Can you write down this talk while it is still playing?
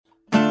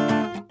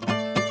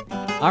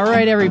All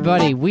right,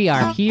 everybody, we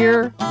are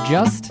here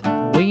just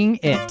winging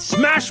it.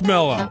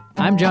 Smashmallow!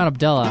 I'm John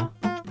Abdullah.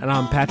 And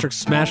I'm Patrick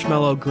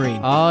Smashmallow Green.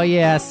 Oh,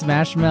 yeah,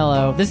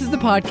 Smashmallow. This is the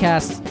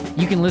podcast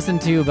you can listen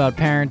to about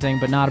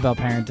parenting, but not about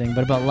parenting,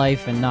 but about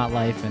life and not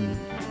life and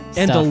stuff.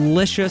 And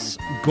delicious,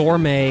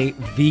 gourmet,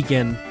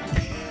 vegan,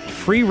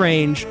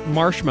 free-range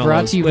marshmallows,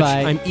 Brought to you which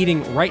by... I'm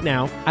eating right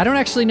now. I don't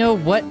actually know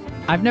what...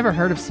 I've never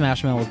heard of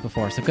Smashmallows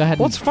before, so go ahead and...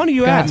 Well, it's funny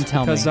you asked,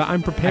 because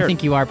I'm prepared. I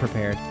think you are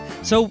prepared.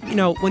 So,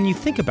 when you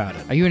think about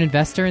it... Are you an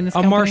investor in this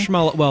company? A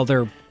marshmallow... Well,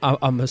 they're,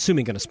 I'm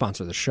assuming, going to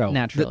sponsor the show.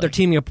 Naturally. They're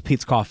teaming up with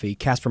Pete's Coffee,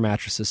 Casper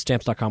Mattresses,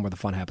 Stamps.com, where the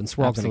fun happens.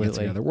 We're all going to get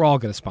together. We're all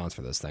going to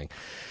sponsor this thing.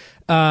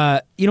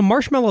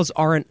 Marshmallows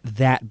aren't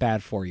that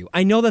bad for you.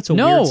 I know that's a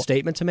weird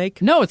statement to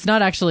make. No, it's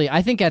not actually.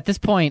 I think at this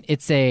point,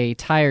 it's a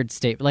tired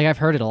statement. Like, I've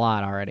heard it a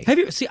lot already. Have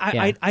you? See,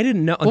 I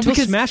didn't know until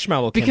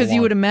Smashmallow came Because along.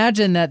 you would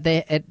imagine that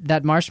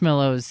that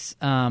marshmallows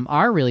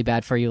are really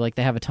bad for you. Like,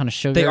 they have a ton of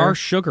sugar. They are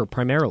sugar,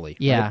 primarily.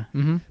 Yeah. Right?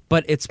 Mm-hmm.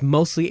 But it's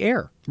mostly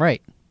air.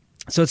 Right.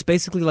 So it's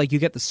basically like you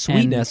get the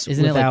sweetness and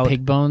isn't it like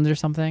pig bones or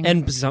something?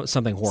 And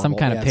something horrible. Some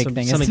kind of pig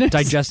thing.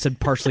 Something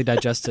partially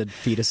digested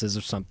fetuses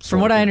or something. From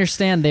what I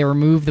understand, they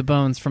remove the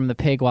bones from the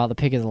pig while the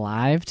pig is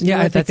alive. Yeah,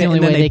 I think that's the only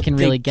way they can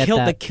really get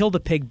that. They killed a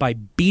pig by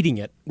beating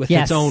it with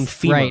its own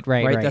femur.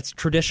 Right. That's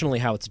traditionally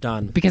how it's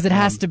done. Because it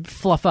has to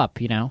fluff up,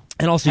 And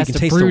also you can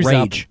taste the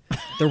rage.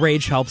 The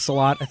rage helps a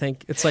lot, I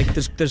think. It's like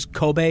there's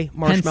Kobe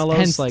marshmallows.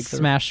 Hence like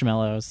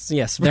Smashmallows.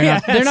 Yes.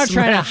 They're not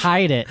trying to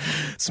hide it.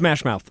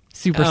 Smash Mouth.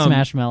 Super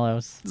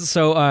Smashmallows.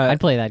 So I'd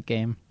play that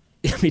game.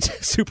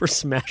 Super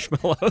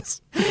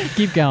Smashmallows.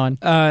 Keep going.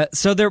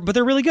 They're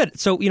really good.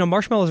 So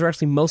marshmallows are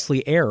actually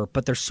mostly air,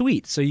 but they're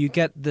sweet. So you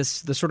get the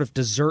sort of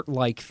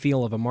dessert-like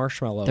feel of a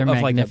marshmallow, they're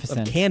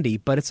magnificent. Of candy,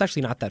 but it's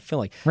actually not that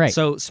filling. Right.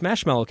 So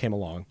Smashmallow came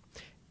along.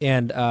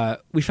 And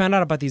we found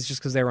out about these just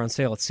because they were on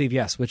sale at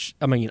CVS, which,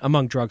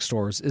 among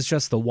drugstores, is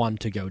just the one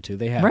to go to.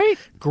 They have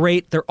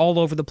great, they're all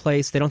over the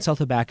place. They don't sell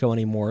tobacco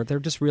anymore. They're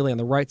just really on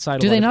the right side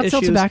of Do they not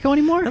sell tobacco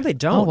anymore? No, they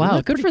don't. Oh, wow.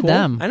 Good for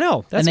them. I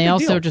know. That's and they a big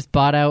also deal. just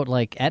bought out,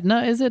 like,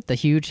 Aetna, is it? The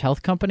huge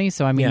health company.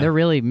 So, they're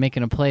really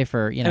making a play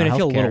for, I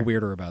feel a little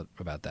weirder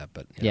about that,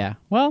 but... Yeah.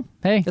 Well,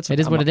 hey, it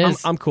is what it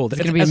is. I'm cool. There's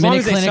going to be a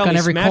mini clinic on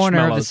every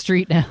corner of the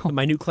street now.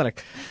 My new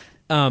clinic.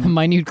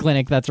 My new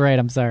clinic, that's right,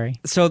 I'm sorry.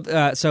 So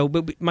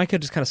my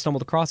kid just kind of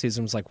stumbled across these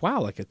and was like, wow,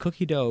 like a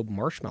cookie dough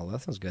marshmallow,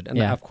 that sounds good.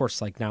 And of course,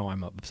 like now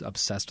I'm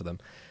obsessed with them.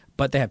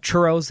 But they have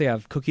churros, they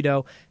have cookie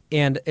dough,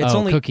 and it's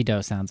only... cookie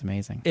dough sounds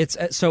amazing. It's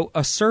so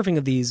a serving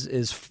of these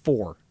is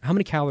 4. How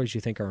many calories do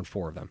you think are in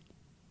 4 of them?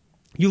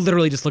 You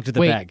literally just looked at the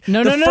bag.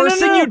 No, the first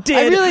thing you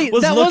did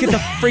was look at the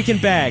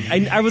freaking bag.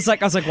 I was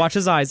like, watch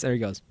his eyes. There he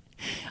goes.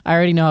 I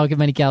already know how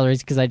many calories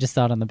because I just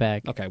saw it on the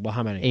bag. Okay, well,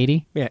 how many?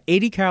 80? Yeah,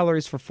 80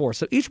 calories for 4.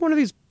 So each one of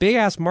these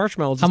big-ass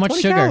marshmallows is how much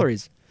 20 sugar?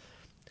 calories.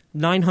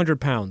 900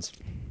 pounds.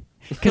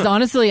 Because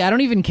honestly, I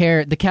don't even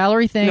care. The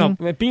calorie thing...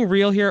 No, being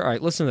real here, all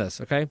right, listen to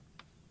this, okay?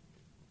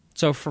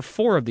 So for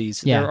 4 of these,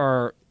 there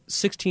are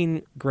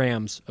 16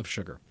 grams of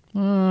sugar,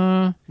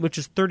 which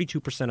is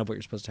 32% of what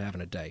you're supposed to have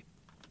in a day.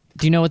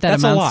 Do you know what that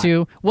That's amounts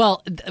to?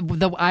 Well,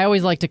 I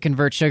always like to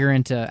convert sugar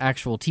into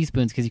actual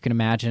teaspoons because you can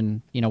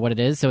imagine, what it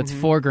is. So it's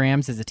 4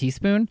 grams is a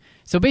teaspoon.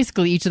 So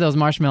basically, each of those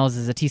marshmallows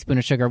is a teaspoon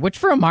of sugar, which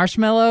for a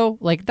marshmallow,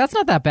 like that's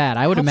not that bad.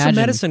 I would imagine. Helps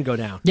the medicine go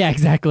down. Yeah,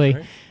 exactly.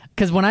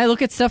 Because when I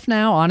look at stuff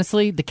now,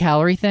 honestly, the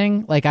calorie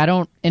thing, like I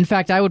don't. In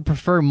fact, I would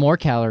prefer more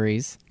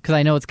calories because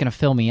I know it's going to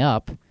fill me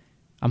up.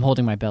 I'm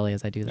holding my belly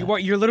as I do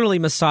that. You're literally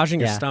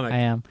massaging your stomach. I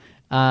am.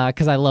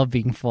 Because I love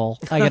being full,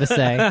 I gotta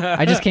say.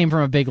 I just came from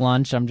a big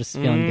lunch. I'm just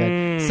feeling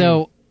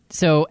good.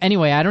 So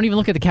anyway, I don't even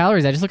look at the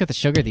calories. I just look at the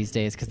sugar these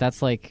days because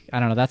that's like, I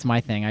don't know, that's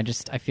my thing.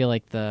 I feel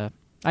like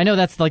I know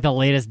that's like the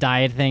latest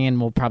diet thing, and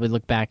we'll probably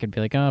look back and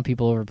be like, oh,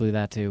 people overblew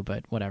that too,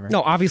 but whatever.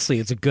 No, obviously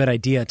it's a good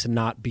idea to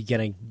not be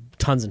getting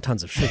tons and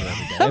tons of sugar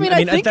every day.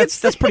 I think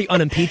that's pretty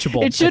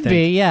unimpeachable. It should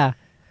be, yeah.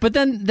 But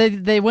then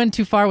they went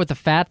too far with the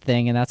fat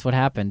thing, and that's what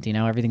happened.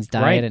 Everything's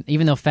diet, right. And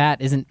even though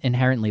fat isn't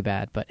inherently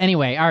bad. But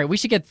anyway, all right, we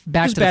should get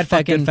back just to bad the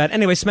fucking... fat, good fat.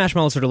 Anyway,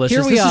 Smashmallows are delicious.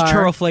 Here we this are. is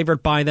churro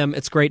flavored. Buy them.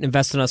 It's great.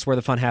 Invest in us where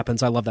the fun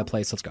happens. I love that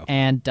place. Let's go.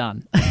 And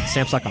done.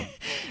 Stamps.com.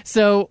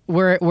 So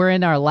we're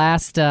in our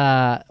last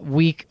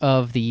week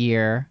of the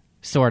year,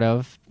 sort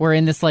of. We're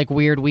in this like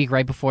weird week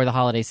right before the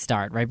holidays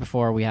start, right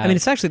before we have...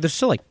 it's actually, there's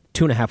still like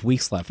 2.5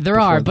 weeks left.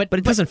 There are, but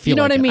it doesn't feel you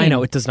know like what I mean? I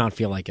know, it does not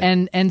feel like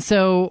it. And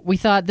so we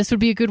thought this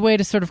would be a good way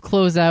to sort of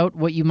close out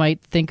what you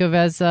might think of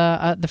as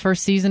the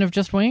first season of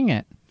Just Winging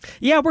It.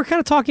 Yeah, we're kind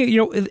of talking,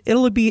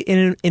 it'll be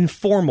an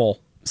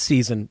informal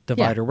season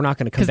divider. Yeah. We're not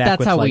going to come back with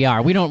because that's how we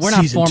are. We're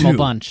not a formal 2.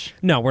 bunch.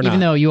 No, we're not. Even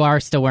though you are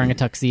still wearing a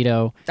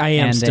tuxedo I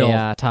am and still,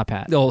 a top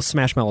hat. Oh,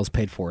 Smashmallows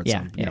paid for it.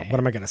 Yeah, so, what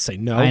am I going to say?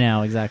 No. I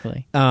know,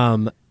 exactly.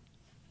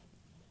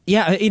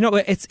 Yeah,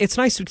 it's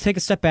nice to take a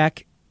step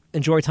back,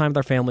 enjoy time with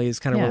our families,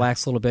 kind of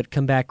relax a little bit,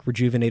 come back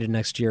rejuvenated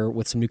next year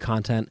with some new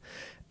content.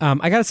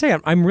 I got to say,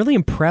 I'm really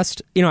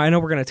impressed. I know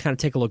we're going to kind of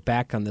take a look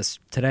back on this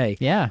today.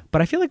 Yeah.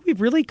 But I feel like we've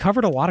really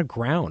covered a lot of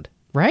ground.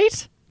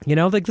 Right? You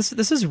know, like this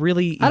is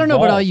really evolved. I don't know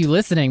about all you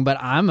listening, but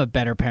I'm a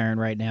better parent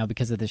right now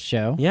because of this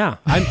show. Yeah,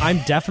 I'm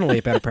definitely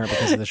a better parent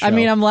because of this show. I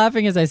mean, I'm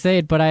laughing as I say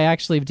it, but I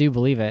actually do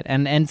believe it.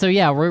 And so,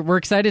 yeah, we're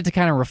excited to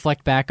kind of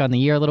reflect back on the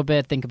year a little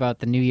bit, think about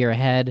the new year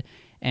ahead,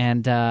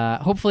 and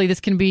hopefully this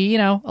can be,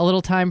 a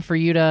little time for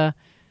you to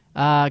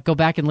go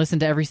back and listen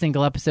to every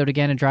single episode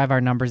again and drive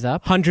our numbers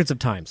up. Hundreds of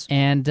times.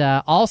 And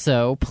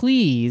also,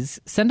 please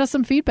send us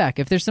some feedback.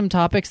 If there's some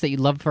topics that you'd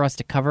love for us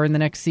to cover in the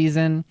next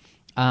season,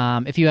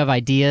 if you have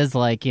ideas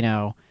like,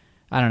 I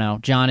don't know,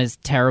 John is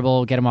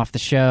terrible, get him off the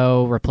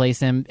show, replace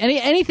him,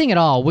 anything at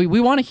all, we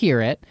want to hear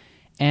it.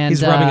 And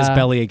he's rubbing his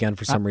belly again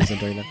for some reason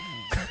during that.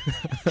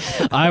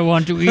 I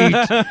want to eat.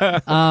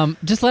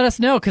 Just let us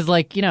know, because,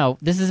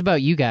 this is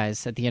about you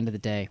guys at the end of the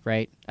day,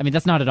 right? I mean,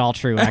 that's not at all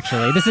true,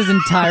 actually. This is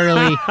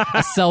entirely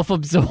a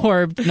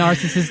self-absorbed,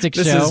 narcissistic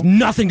show. This has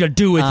nothing to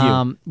do with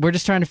you. We're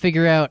just trying to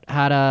figure out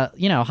how to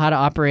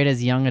operate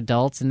as young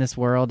adults in this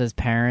world, as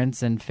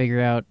parents, and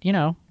figure out,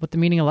 what the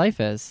meaning of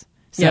life is.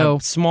 So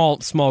small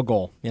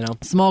goal,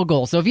 Small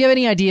goal. So if you have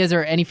any ideas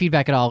or any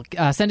feedback at all,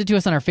 send it to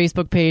us on our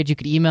Facebook page. You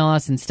could email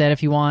us instead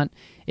if you want.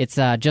 It's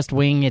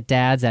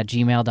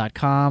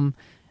justwingingitdads@gmail.com.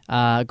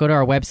 Go to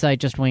our website,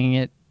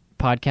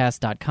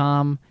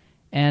 justwingingitpodcast.com.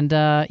 And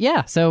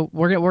so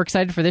we're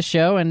excited for this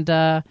show, and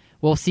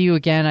we'll see you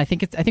again. I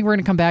think we're going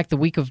to come back the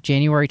week of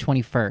January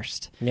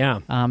 21st.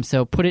 Yeah.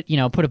 So put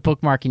a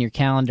bookmark in your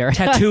calendar.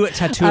 Tattoo it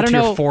to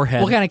your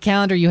forehead. What kind of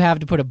calendar you have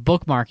to put a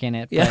bookmark in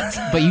it?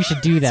 But you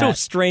should do that. So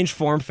strange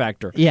form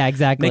factor. Yeah,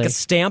 exactly. Make a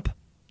stamp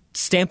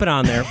it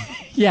on there.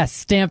 Yes,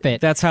 stamp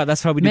it. That's how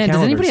we do calendars.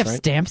 Does anybody have right?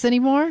 stamps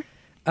anymore?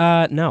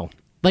 No.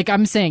 Like,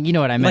 I'm saying, you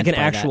know what I meant like an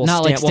by actual that.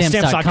 Not stamp. like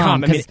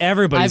stamps.com. I mean,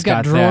 everybody's I've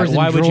got that. drawers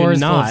Why and would drawers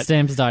you not? full of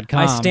stamps.com.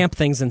 I stamp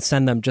things and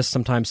send them just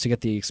sometimes to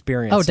get the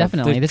experience. Oh,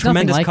 definitely. The There's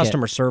tremendous nothing like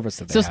customer it. service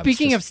that they So have.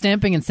 speaking of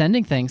stamping and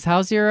sending things,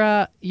 how's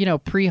your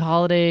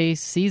pre-holiday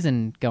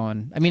season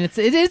going? I mean, it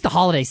is the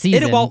holiday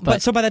season.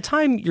 But so by the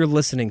time you're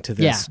listening to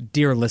this,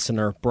 dear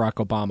listener,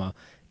 Barack Obama,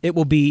 it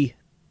will be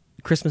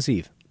Christmas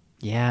Eve.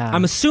 Yeah.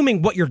 I'm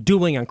assuming what you're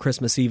doing on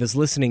Christmas Eve is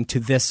listening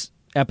to this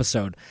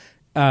episode.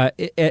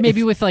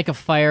 Maybe with like a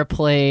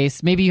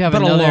fireplace. Maybe you have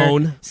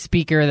another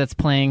speaker that's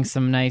playing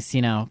some nice,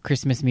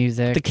 Christmas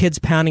music. The kids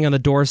pounding on the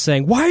door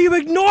saying, "Why are you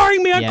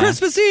ignoring me on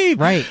Christmas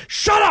Eve? Right.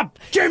 Shut up,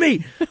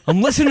 Jimmy!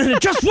 I'm listening to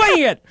Just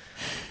Wing It."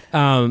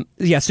 So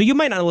you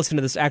might not listen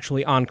to this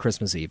actually on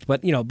Christmas Eve,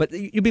 but you'll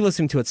be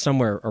listening to it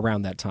somewhere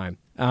around that time.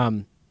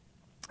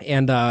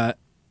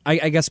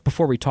 I guess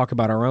before we talk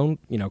about our own,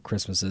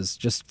 Christmases,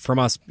 just from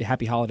us,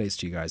 happy holidays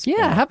to you guys.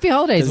 Yeah, happy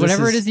holidays,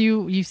 whatever it is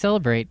you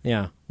celebrate.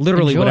 Yeah,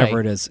 literally Enjoy. whatever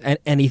it is, and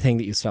anything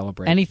that you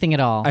celebrate. Anything at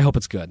all. I hope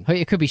it's good.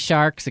 It could be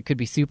sharks, it could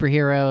be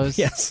superheroes.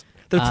 Yes,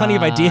 there's plenty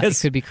of ideas.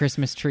 It could be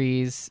Christmas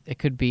trees, it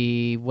could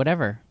be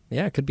whatever.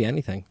 Yeah, it could be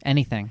anything.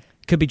 Anything.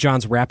 It could be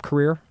John's rap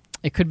career.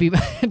 It could be.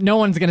 No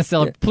one's going to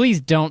celebrate.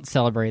 Please don't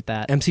celebrate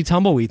that. MC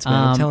Tumbleweeds, man.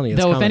 I'm telling you.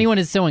 Though, coming. if anyone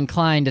is so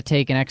inclined to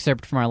take an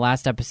excerpt from our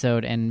last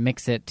episode and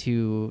mix it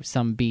to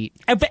some beat,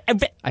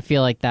 I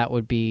feel like that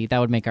would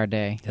make our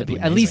day.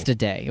 At least a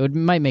day. It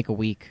might make a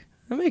week.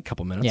 Maybe a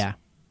couple minutes. Yeah.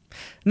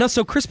 No,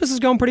 so Christmas is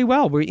going pretty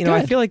well.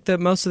 I feel like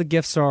most of the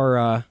gifts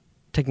are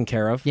taken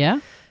care of. Yeah.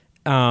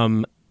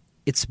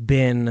 It's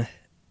been,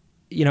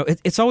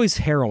 it's always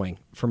harrowing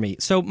for me.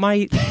 So my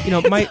it's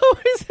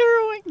always harrowing.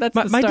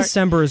 That's my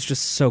December is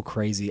just so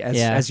crazy,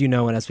 as you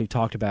know, and as we've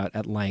talked about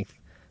at length.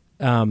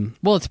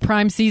 Well, it's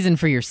prime season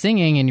for your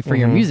singing and for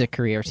your music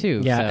career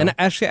too. Yeah, so. and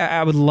actually,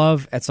 I would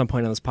love at some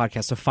point on this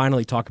podcast to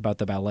finally talk about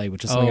the ballet,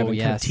 which is something I've been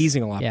kind of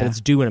teasing a lot, but it's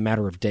due in a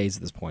matter of days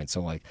at this point.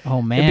 So,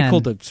 oh man, it'd be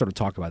cool to sort of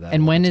talk about that.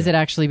 And when is it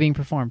actually being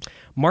performed?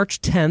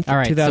 March 10th, all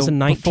right,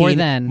 2019. So before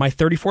then, my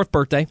 34th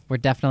birthday. We're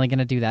definitely going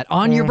to do that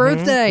on your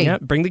birthday. Yeah,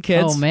 bring the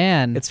kids. Oh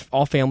man, it's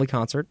all family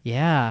concert.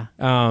 Yeah.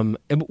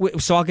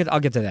 So I'll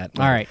get to that.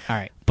 All right.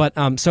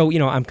 But so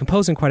I'm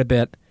composing quite a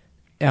bit.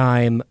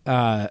 I'm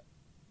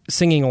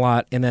singing a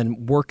lot, and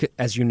then work,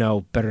 as you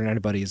know better than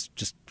anybody, is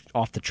just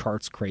off the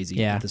charts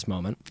crazy at this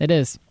moment. It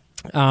is.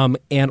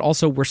 And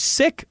also we're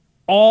sick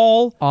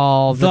all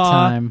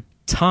the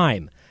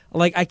time.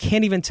 Like, I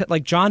can't even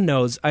like John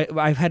knows.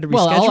 I've had to reschedule.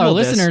 Well, all our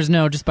this. listeners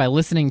know just by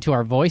listening to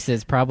our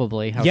voices,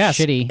 probably how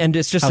shitty and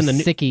it's just how in the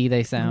sicky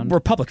they sound. We're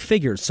public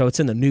figures, so it's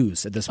in the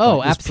news at this point.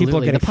 Oh, absolutely.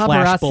 People are getting the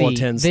flash paparazzi,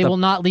 bulletins. They will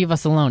not leave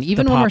us alone,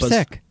 even when we're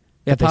sick.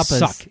 Yeah, the they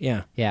suck.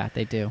 Yeah,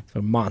 they do.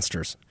 They're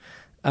monsters.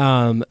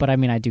 But I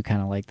mean, I do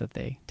kind of like that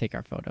they take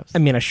our photos. I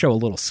mean, I show a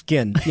little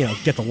skin,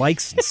 get the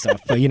likes and stuff.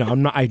 But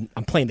I'm not. I'm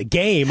playing the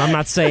game. I'm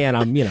not saying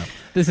I'm.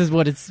 This is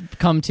what it's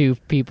come to,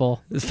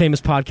 people. This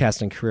famous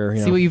podcasting career.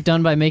 See what you've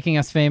done by making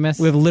us famous.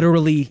 We have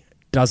literally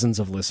dozens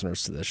of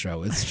listeners to this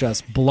show. It's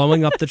just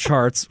blowing up the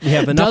charts. We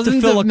have enough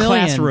to fill a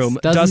classroom.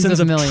 Dozens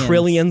of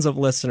trillions of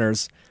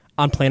listeners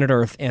on planet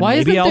Earth and Why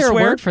maybe isn't there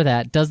elsewhere. a word for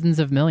that? Dozens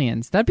of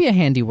millions. That'd be a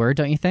handy word,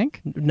 don't you think?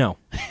 No,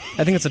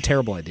 I think it's a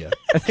terrible idea.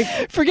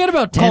 Forget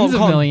about tens of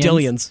millions.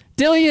 Dillions.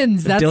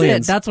 Dillions. That's Dillions.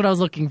 it. That's what I was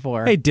looking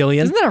for. Hey,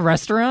 Dillion. Isn't that a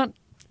restaurant?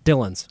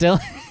 Dylan's. No,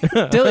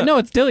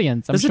 it's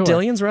Dillion's. Is it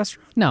Dillion's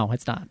restaurant? No,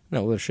 it's not.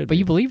 No, there should be. But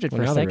you believed it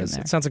for a second there.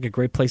 there. It sounds like a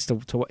great place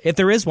to. If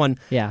there is one,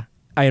 yeah.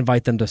 I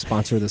invite them to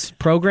sponsor this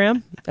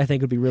program. I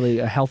think it would be really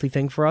a healthy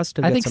thing for us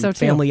to get some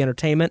family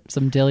entertainment.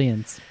 Some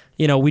Dillion's.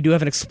 We do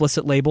have an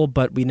explicit label,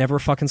 but we never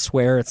fucking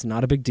swear. It's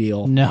not a big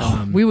deal.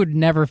 No, we would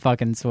never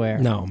fucking swear.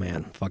 No,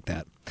 man. Fuck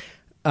that.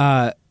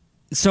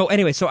 So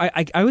anyway,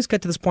 I always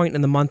get to this point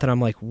in the month and I'm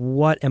like,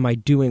 what am I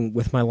doing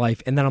with my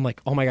life? And then I'm like,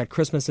 oh my God,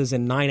 Christmas is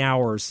in 9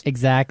 hours.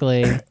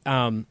 Exactly.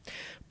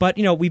 But,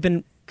 we've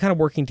been kind of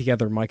working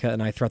together, Micah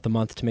and I, throughout the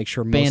month to make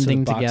sure most of the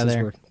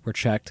boxes were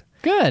checked.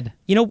 Good.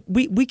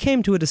 We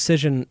came to a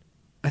decision,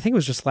 I think it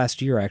was just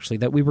last year actually,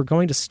 that we were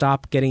going to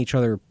stop getting each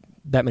other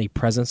that many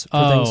presents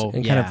for things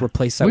and kind of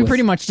replace that. We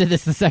pretty much did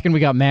this the second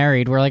we got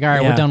married. We're like, all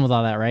right, we're done with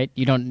all that, right?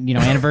 You don't,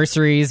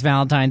 anniversaries,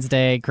 Valentine's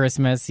Day,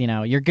 Christmas,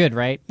 you're good,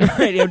 right?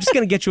 Right. I'm just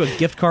going to get you a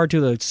gift card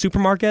to the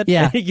supermarket.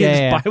 Yeah. You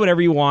can just buy whatever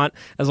you want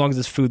as long as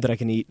it's food that I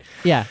can eat.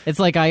 Yeah. It's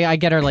like I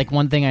get her like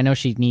one thing I know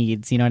she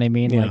needs. You know what I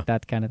mean? Yeah. Like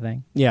that kind of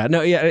thing. Yeah.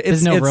 No. Yeah.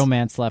 There's no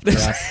romance left for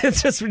us.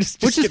 It's just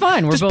which is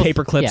fine. We're just both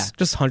paper clips. Yeah.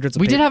 Just hundreds of.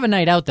 We did have a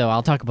night out though.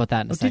 I'll talk about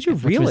that in a second.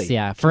 Did you really?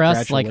 For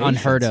us, like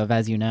unheard of,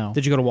 as you know.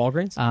 Did you go to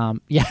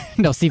Walgreens? Yeah.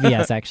 No,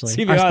 CVS actually.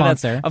 CVS, our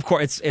sponsor. Of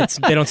course, it's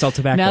they don't sell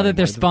tobacco. Now that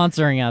they're anymore.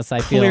 sponsoring us, I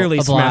feel Clearly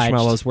obliged.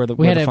 Smashmallows where the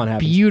we had fun a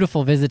happens.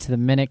 beautiful visit to the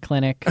Minute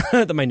Clinic.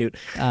 The minute.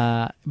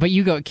 But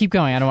you keep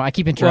going. I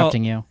keep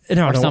interrupting you.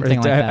 No, or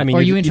something like that.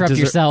 Or you interrupt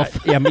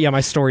yourself. Yeah,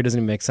 my story doesn't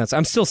even make sense.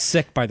 I'm still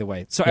sick, by the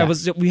way. So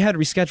we had to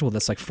reschedule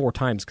this like 4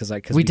 times because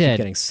we keep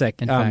getting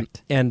sick. In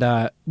fact. And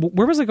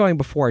where was I going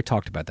before I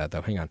talked about that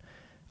though? Hang on.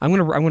 I'm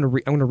gonna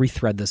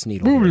rethread this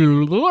needle. We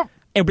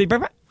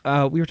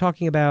were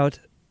talking about.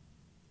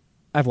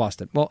 I've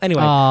lost it. Well,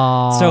 anyway.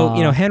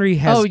 So Henry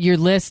has. Your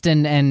list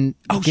and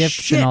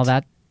gifts and all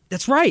that.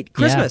 That's right.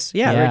 Christmas.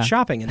 Yeah. Right.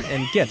 Shopping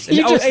and gifts. And,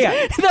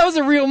 that was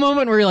a real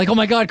moment where you're like, oh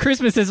my God,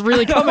 Christmas is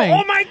really coming.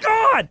 Oh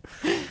my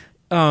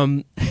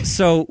God.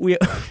 So we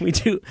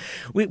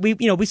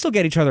still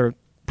get each other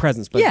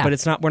presents, but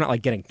we're not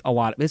like getting a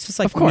lot. It's just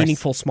like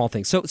meaningful small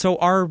things. So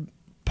our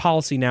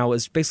policy now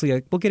is basically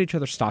like, we'll get each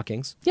other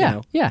stockings.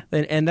 Yeah. Yeah.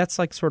 And that's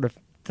like sort of,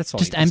 that's all.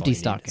 Just empty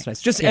stockings. It's nice.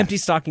 Just empty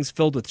stockings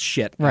filled with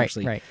shit.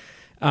 Actually. Right.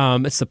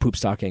 It's the poop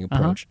stocking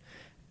approach.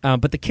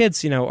 But the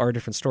kids, are a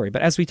different story.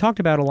 But as we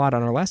talked about a lot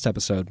on our last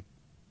episode,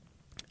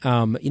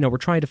 we're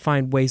trying to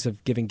find ways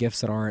of giving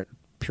gifts that aren't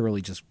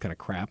purely just kind of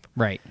crap.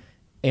 Right.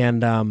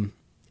 And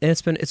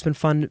it's been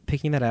fun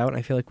picking that out. And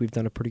I feel like we've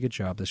done a pretty good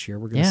job this year.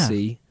 We're going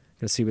to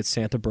see what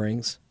Santa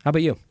brings. How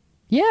about you?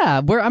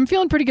 Yeah, I'm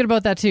feeling pretty good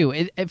about that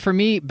too. For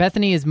me,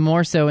 Bethany is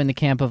more so in the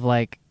camp of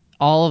like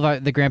all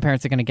of the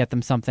grandparents are going to get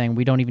them something.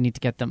 We don't even need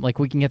to get them. Like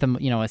we can get them,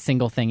 a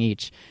single thing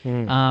each.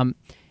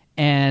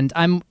 And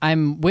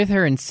I'm with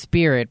her in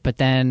spirit, but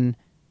then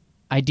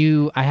I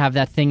have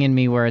that thing in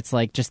me where it's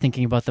like just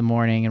thinking about the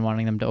morning and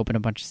wanting them to open a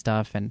bunch of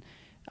stuff, and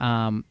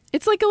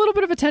it's like a little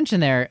bit of a tension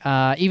there,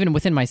 even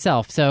within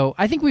myself. So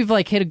I think we've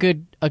like hit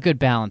a good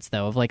balance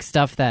though of like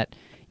stuff that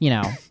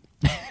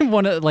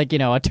one of like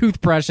a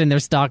toothbrush in their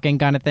stocking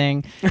kind of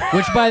thing.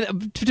 Which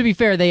to be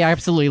fair, they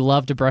absolutely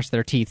love to brush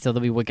their teeth, so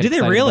that we would get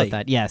excited about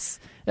that. Yes,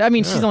 I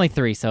mean she's only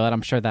 3, so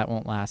I'm sure that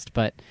won't last,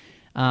 but.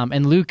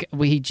 And Luke,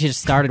 we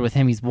just started with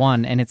him. He's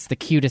 1, and it's the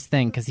cutest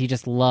thing because he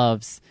just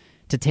loves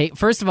to take.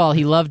 First of all,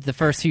 he loved the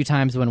first few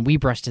times when we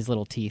brushed his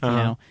little teeth,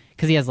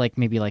 because he has like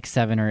maybe like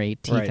 7 or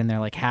 8 teeth, and they're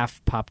like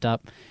half popped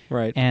up.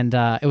 Right. And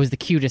it was the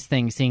cutest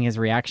thing seeing his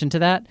reaction to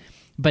that.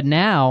 But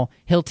now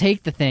he'll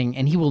take the thing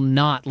and he will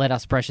not let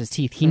us brush his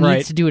teeth. He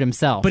needs to do it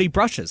himself. But he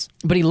brushes.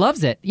 But he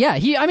loves it. Yeah.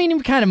 He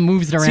kind of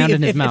moves it around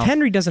in his mouth. If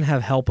Henry doesn't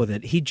have help with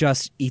it, he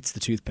just eats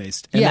the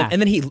toothpaste.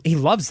 And then he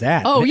loves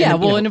that. Oh yeah.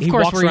 And of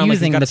course we're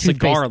using like the he's got a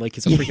cigar, like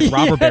he's a freaking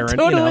robber baron.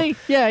 Totally.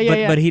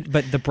 Yeah.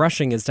 But the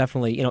brushing is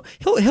definitely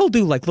he'll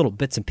do like little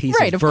bits and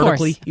pieces right, of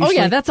vertically. Course. Oh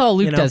yeah, that's all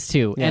Luke does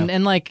too. Yeah.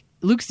 And like.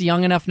 Luke's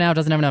young enough now,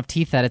 doesn't have enough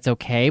teeth that it's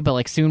okay, but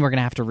like soon we're going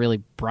to have to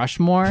really brush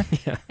more.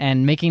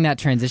 And making that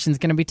transition is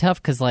going to be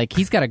tough because like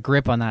he's got a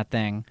grip on that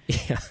thing.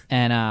 Yeah.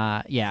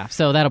 And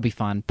so that'll be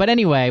fun. But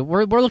anyway,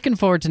 we're looking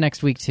forward to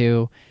next week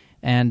too.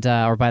 And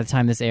or by the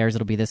time this airs,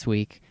 it'll be this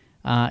week.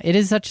 It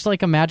is such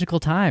like a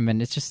magical time,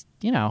 and it's just,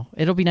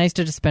 it'll be nice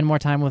to just spend more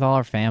time with all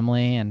our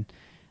family, and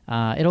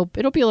it'll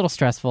be a little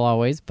stressful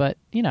always, but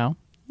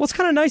Well, it's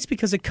kind of nice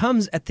because it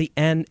comes at the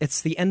end.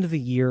 It's the end of the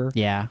year.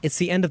 Yeah. It's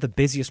the end of the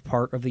busiest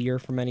part of the year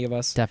for many of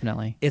us.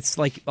 Definitely. It's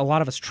like a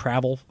lot of us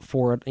travel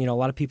for it. A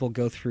lot of people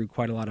go through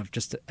quite a lot of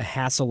just a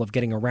hassle of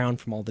getting around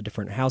from all the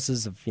different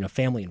houses of,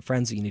 family and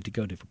friends that you need to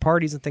go to for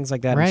parties and things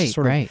like that. Right, it's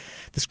sort of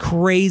this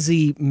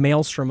crazy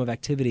maelstrom of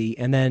activity.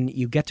 And then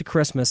you get to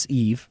Christmas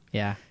Eve.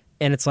 Yeah.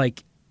 And it's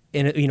like,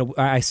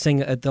 I sing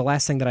the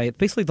last thing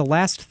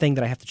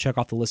that I have to check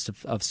off the list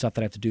of stuff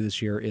that I have to do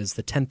this year is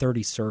the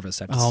 10:30 service.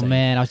 I have to sing.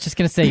 Man, I was just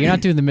gonna say you're not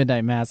doing the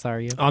midnight mass,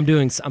 are you? I'm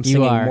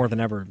singing more than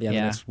ever. The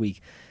next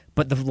week,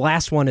 but the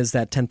last one is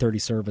that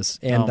 10:30 service.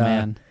 And,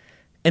 man.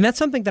 And that's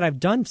something that I've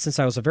done since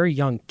I was a very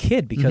young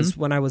kid because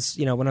when I was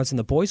in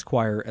the boys'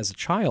 choir as a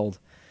child,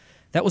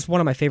 That was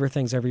one of my favorite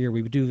things every year.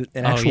 We would do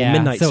an actual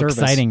midnight so service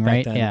exciting,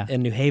 back right? then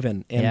in New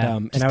Haven,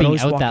 and Just I would being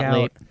always out walk that out.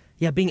 late.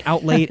 Yeah, being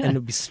out late and it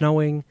would be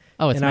snowing.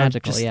 Oh, it's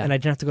magical. And I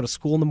didn't have to go to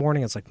school in the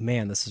morning. I was like,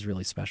 man, this is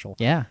really special.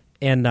 Yeah.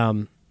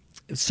 And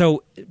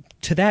so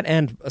to that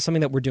end,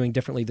 something that we're doing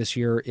differently this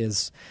year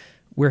is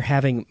we're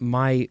having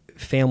my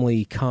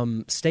family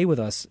come stay with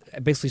us.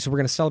 Basically, so we're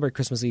going to celebrate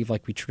Christmas Eve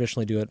like we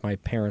traditionally do at my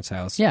parents'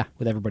 house. Yeah.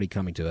 With everybody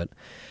coming to it.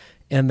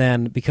 And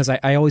then because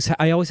I always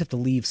have to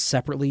leave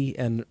separately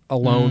and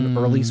alone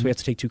early, so we have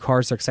to take 2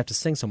 cars there because I have to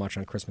sing so much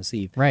on Christmas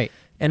Eve. Right.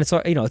 And it's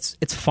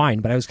it's fine,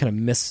 but I always kind of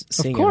miss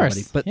seeing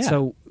everybody. But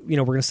so we're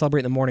going to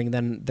celebrate in the morning, and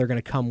then they're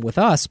going to come with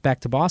us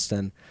back to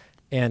Boston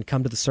and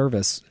come to the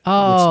service.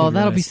 Oh,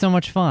 that'll be so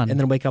much fun. And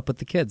then wake up with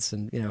the kids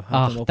and help them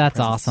open that's presents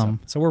and awesome.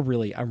 stuff. So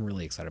I'm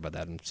really excited about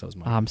that, and so is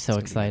Mike. I'm so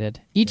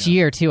excited. Each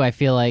year too, I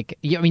feel like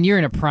you're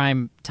in a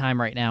prime time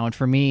right now, and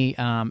for me,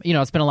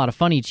 it's been a lot of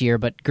fun each year.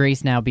 But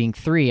Grace now being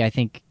 3, I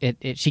think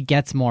she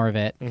gets more of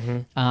it,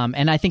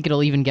 and I think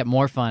it'll even get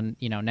more fun,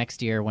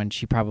 next year when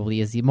she probably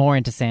is more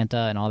into Santa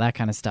and all that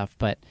kind of stuff.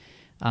 But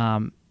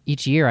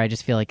each year, I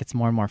just feel like it's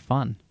more and more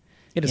fun.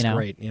 It is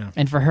great, yeah.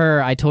 And for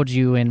her, I told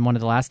you in one of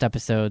the last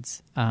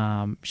episodes,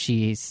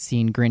 she's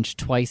seen Grinch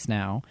twice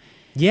now.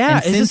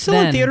 Yeah, and is it still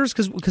in theaters?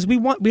 Because we're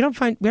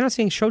not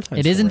seeing showtime.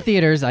 It is in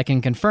theaters. I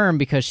can confirm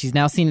because she's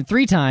now seen it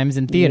 3 times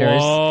in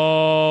theaters.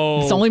 Whoa.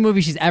 It's the only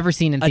movie she's ever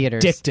seen in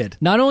theaters. Addicted.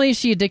 Not only is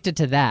she addicted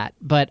to that,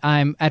 but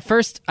I'm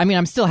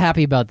still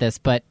happy about this,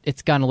 but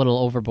it's gone a little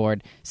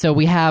overboard. So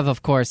we have,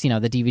 of course, the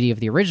DVD of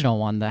the original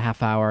one, the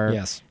half-hour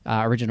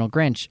original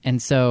Grinch.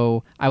 And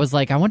so I was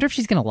like, I wonder if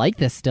she's going to like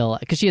this still,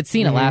 because she had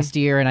seen it last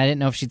year, and I didn't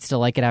know if she'd still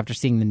like it after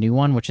seeing the new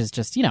one, which is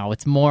just,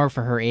 it's more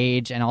for her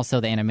age, and also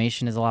the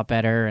animation is a lot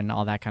better and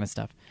all that kind of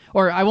stuff.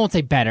 Or I won't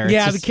say better.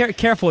 Yeah, just, be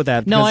careful with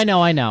that. No, I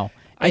know.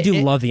 I do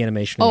love the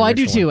animation. I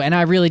do too, and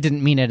I really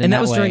didn't mean it in and that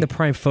that was way. during the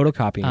prime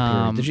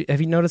photocopying period.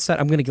 Have you noticed that?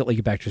 I'm going to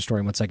get back to your story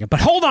in 1 second. But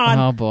hold on!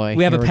 Oh, boy.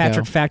 We have a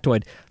Patrick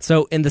factoid.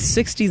 So in the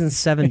 60s and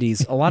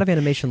 70s, a lot of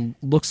animation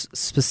looks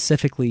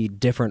specifically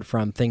different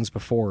from things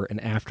before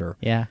and after.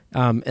 Yeah.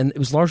 And it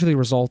was largely a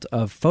result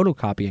of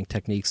photocopying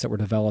techniques that were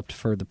developed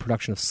for the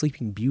production of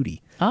Sleeping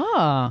Beauty.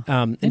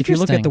 And if you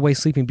look at the way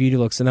Sleeping Beauty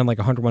looks, and then like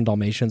 101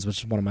 Dalmatians, which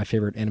is one of my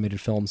favorite animated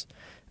films,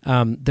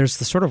 there's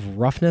the sort of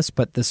roughness,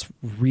 but this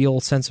real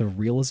sense of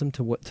realism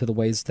to the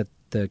ways that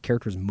the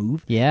characters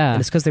move. Yeah, and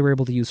it's because they were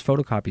able to use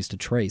photocopies to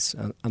trace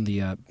on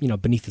the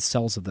beneath the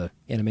cells of the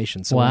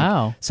animation.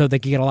 So so they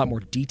can get a lot more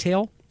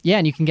detail. Yeah,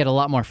 and you can get a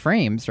lot more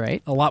frames,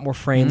 right? A lot more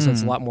frames, so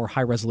it's a lot more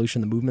high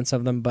resolution, the movements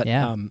of them. But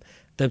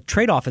the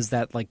trade-off is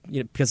that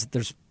because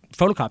there's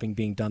photocopying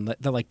being done,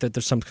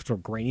 there's some sort of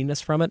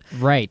graininess from it,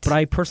 right? But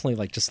I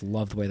personally just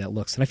love the way that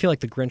looks, and I feel like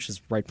the Grinch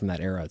is right from that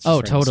era. It's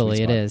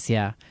totally, it is.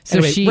 Yeah. So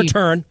anyway,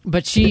 return.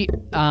 But she,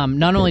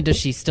 not only does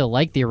she still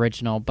like the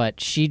original, but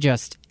she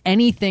just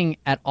anything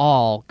at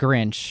all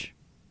Grinch.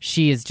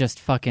 She is just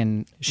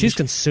fucking. She's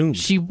consumed.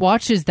 She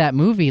watches that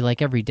movie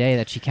every day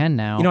that she can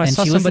now. I and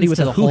saw she somebody with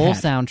to a the Who whole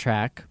hat.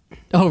 soundtrack.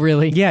 Oh,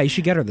 really? Yeah, you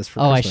should get her this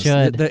for Christmas. Christmas.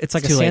 I should. It's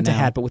like it's a Santa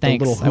hat, but with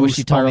Thanks. a little Who I wish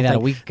you told me that thing. a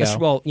week ago.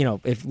 Well,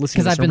 if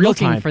listening because I've been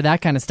looking for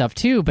that kind of stuff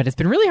too, but it's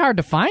been really hard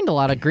to find a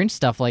lot of Grinch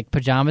stuff like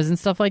pajamas and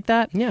stuff like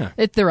that. Yeah,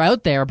 they're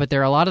out there, but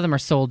a lot of them are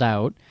sold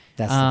out.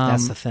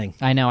 That's the thing.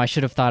 I know. I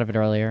should have thought of it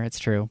earlier. It's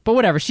true, but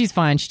whatever. She's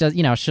fine. She does.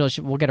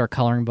 We'll get her a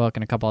coloring book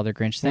and a couple other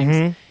Grinch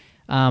things.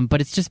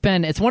 But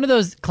it's one of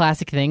those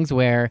classic things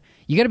where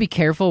you got to be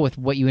careful with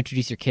what you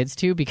introduce your kids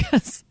to,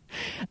 because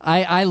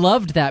I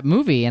loved that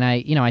movie and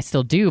I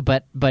still do,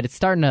 but it's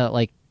starting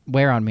to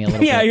wear on me a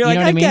little yeah, bit. you're you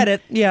know what I mean? Get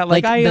it. Yeah,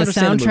 I the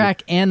understand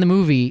soundtrack and the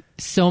movie.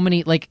 So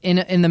many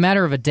in the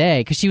matter of a day,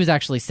 because she was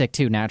actually sick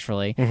too,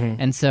 naturally,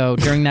 and so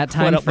during that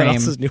time frame, what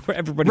else is new?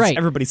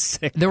 Everybody's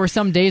sick. There were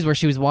some days where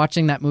she was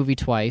watching that movie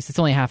twice. It's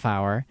only a half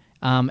hour.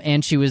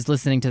 And she was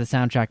listening to the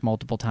soundtrack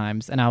multiple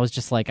times, and I was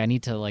just like, I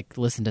need to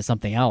listen to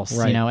something else,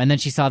 right. And then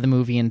she saw the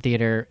movie in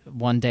theater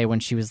one day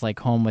when she was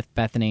home with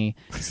Bethany,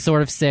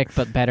 sort of sick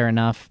but better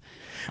enough.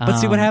 But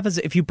see what happens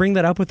if you bring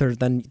that up with her,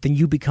 then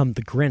you become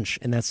the Grinch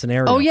in that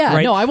scenario. Oh yeah,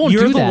 right? no, I won't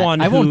You're do that.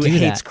 You're the one who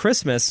hates that.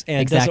 Christmas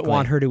and exactly. doesn't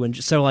want her to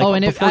enjoy. So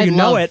and before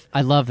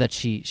I love that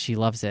she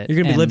loves it.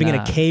 You're gonna be living in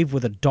a cave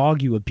with a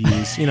dog you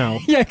abuse. Yeah,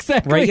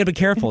 exactly. Right, you gotta be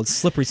careful. It's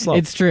slippery slope.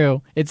 It's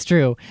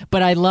true.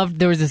 But I loved.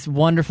 There was this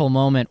wonderful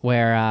moment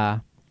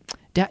where.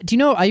 Do you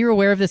know? Are you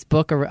aware of this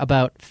book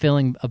about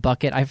filling a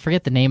bucket? I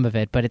forget the name of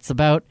it, but it's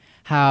about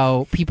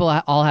how people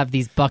all have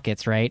these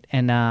buckets, right?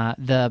 And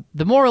the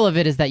moral of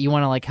it is that you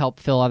want to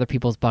help fill other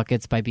people's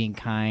buckets by being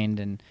kind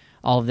and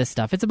all of this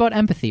stuff. It's about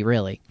empathy,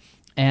 really,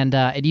 and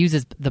it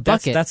uses the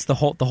bucket. That's the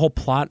whole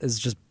plot is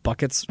just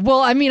buckets.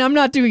 Well, I mean, I'm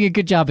not doing a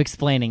good job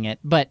explaining it,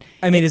 but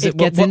I mean,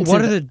 what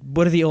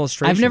are the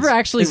illustrations? I've never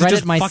actually read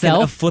it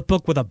myself. A flip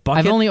book with a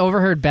bucket. I've only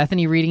overheard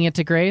Bethany reading it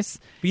to Grace.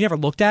 But you never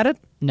looked at it?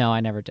 No,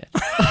 I never did.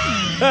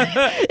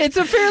 It's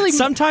a fairly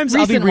sometimes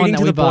I'll be reading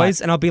to the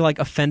boys and I'll be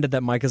offended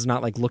that Micah's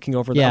not looking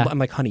over. Yeah. I'm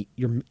like, honey,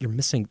 you're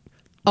missing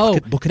Look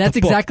at that's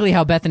the book. exactly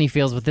how Bethany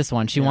feels with this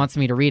one. She wants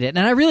me to read it, and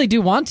I really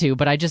do want to,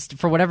 but I just,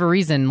 for whatever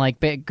reason, like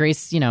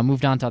Grace,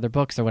 moved on to other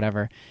books or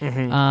whatever.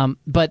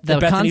 But the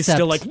Bethany's concept,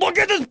 still like, look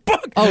at this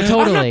book. Oh,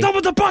 totally. I'm not done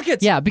with the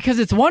buckets. Yeah, because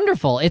it's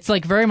wonderful. It's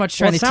like very much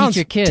trying to teach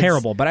your kids.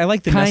 Terrible, but I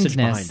like the kindness. message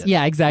behind it.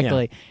 Yeah,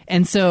 exactly. Yeah.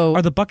 And so,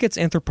 are the buckets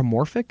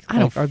anthropomorphic? I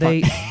don't. Are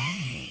they?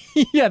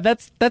 Yeah,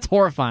 that's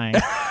horrifying.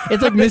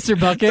 It's like Mr.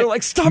 Bucket. They're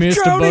like, stop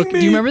Mr. drowning me.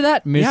 Do you remember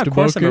that? Mr. Yeah, of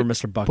course Bucket, I remember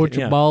Mr. Bucket. Put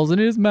your balls in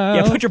his mouth.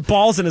 Yeah, put your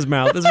balls in his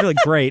mouth. That's really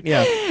great.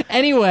 Yeah.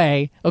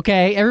 Anyway,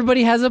 okay,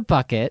 everybody has a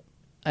bucket,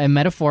 a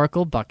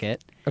metaphorical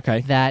bucket.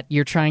 Okay. That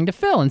you're trying to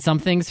fill, and some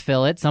things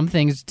fill it, some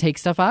things take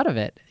stuff out of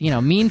it.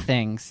 Mean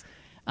things.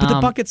 But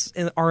the buckets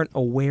aren't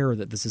aware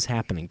that this is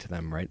happening to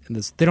them, right?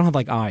 They don't have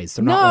like eyes.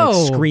 They're not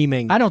like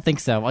screaming. I don't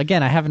think so.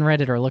 Again, I haven't read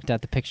it or looked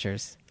at the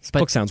pictures. This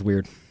book sounds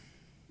weird.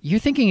 You're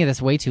thinking of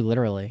this way too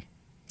literally.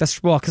 That's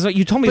because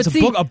you told me it's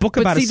a book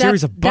about a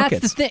series of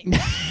buckets. That's the thing.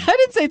 I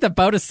didn't say it's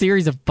about a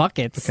series of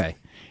buckets. Okay.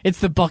 It's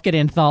the bucket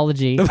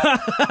anthology. No,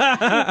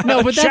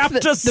 but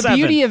that's the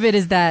beauty of it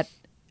is that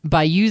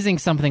by using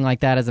something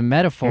like that as a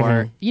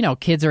metaphor,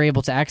 kids are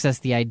able to access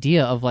the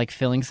idea of like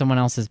filling someone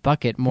else's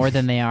bucket more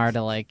than they are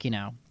to like,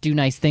 do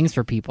nice things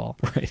for people.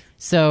 Right.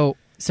 So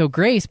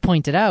Grace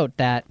pointed out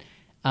that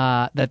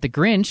the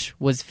Grinch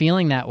was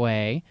feeling that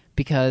way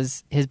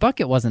because his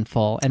bucket wasn't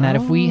full, and that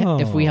if we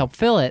help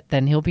fill it,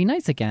 then he'll be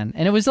nice again.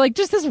 And it was like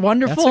just this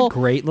wonderful, that's a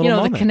great little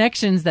moment. The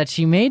connections that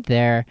she made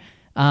there.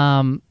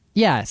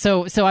 Yeah,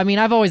 so I mean,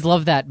 I've always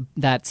loved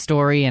that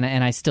story, and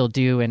I still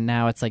do, and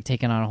now it's like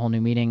taken on a whole new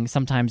meaning.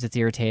 Sometimes it's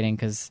irritating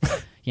because,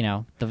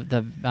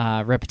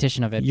 the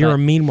repetition of it. You're a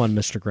mean one,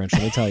 Mr. Grinch,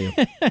 let me tell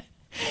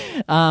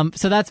you.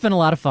 So that's been a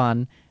lot of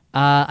fun.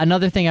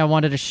 Another thing I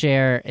wanted to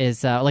share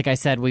is, like I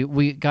said,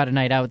 we got a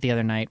night out the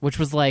other night, which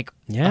was like,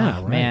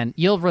 right. Man,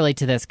 you'll relate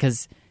to this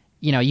because,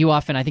 you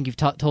often, I think you've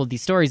told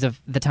these stories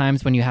of the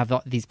times when you have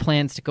these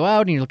plans to go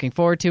out and you're looking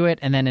forward to it,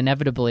 and then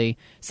inevitably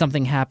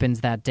something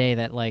happens that day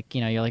that like,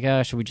 you're like,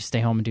 oh, should we just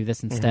stay home and do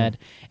this instead?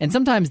 And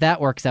sometimes that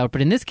works out,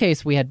 but in this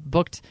case, we had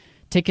booked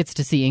tickets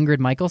to see Ingrid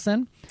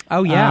Michaelson.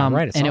 Oh, yeah,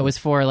 right. And it was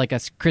for like a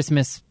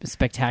Christmas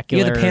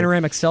spectacular. You had the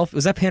panoramic selfie.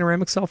 Was that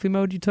panoramic selfie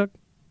mode you took?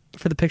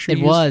 For the picture, it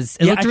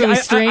looked really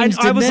strange.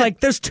 I was like,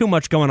 "There's too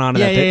much going on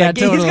in that." Yeah,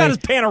 totally. He's got his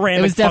panoramic.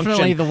 It was definitely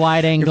function. The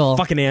wide angle. You're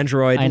fucking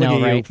Android. I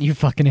know, right? You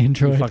fucking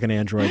Android. You fucking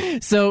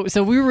Android. So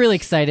we were really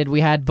excited.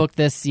 We had booked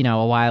this, a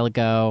while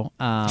ago.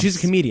 She's a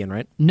comedian,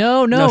 right?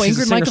 No. She's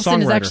Ingrid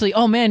Michaelson is actually.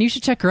 Oh man, you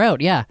should check her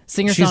out. Yeah,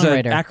 singer-songwriter. She's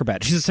an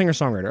acrobat. She's a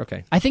singer-songwriter.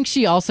 Okay. I think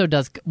she also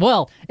does.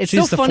 Well,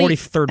 she's so funny.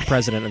 She's the 43rd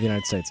president of the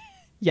United States.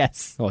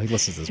 Yes. Well, he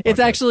listens to this podcast. It's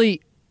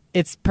actually.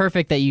 It's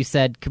perfect that you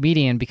said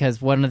comedian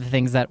because one of the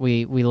things that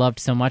we loved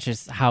so much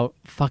is how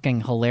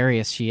fucking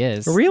hilarious she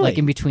is. Really? Like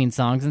in between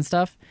songs and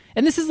stuff.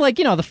 And this is like,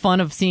 the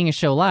fun of seeing a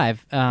show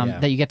live,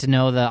 that you get to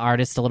know the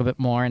artist a little bit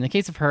more. In the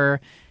case of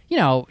her,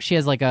 she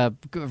has like a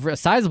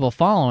sizable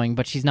following,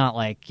 but she's not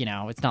like,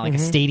 it's not like a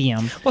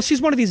stadium. Well, she's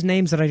one of these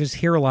names that I just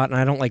hear a lot and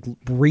I don't like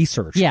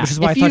research, which is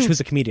why I thought she was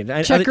a comedian.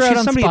 Check her out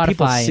on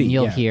Spotify and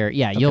you'll hear.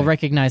 Yeah, you'll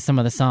recognize some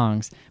of the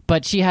songs.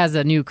 But she has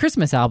a new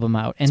Christmas album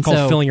out. And it's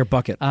called Filling Your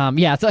Bucket.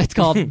 It's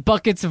called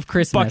Buckets of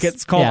Christmas.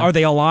 Buckets called Are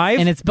They Alive?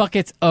 And it's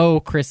Buckets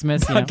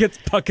Christmas.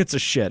 Buckets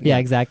of shit. Yeah,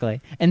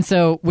 exactly. And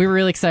so we were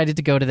really excited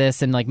to go to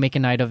this and like make a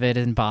night of it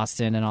in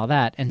Boston and all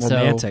that. And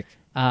romantic.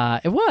 So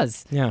it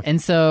was. Yeah.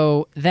 And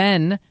so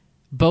then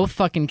both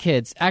fucking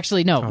kids.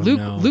 Actually, no.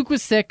 Luke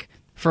was sick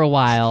for a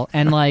while,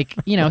 and like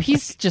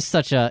he's just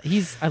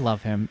I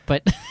love him,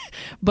 but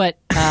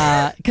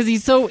because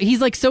he's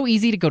like so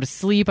easy to go to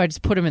sleep. I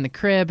just put him in the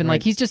crib, and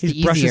like he's the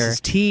easier brushes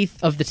his teeth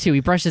of the two. He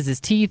brushes his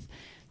teeth.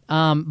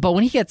 But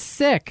when he gets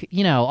sick,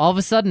 all of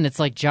a sudden it's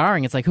like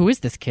jarring. It's like, who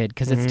is this kid?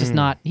 Because it's just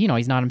not,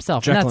 he's not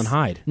himself. Jekyll and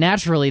Hyde.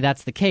 Naturally,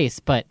 that's the case.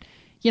 But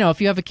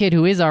if you have a kid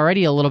who is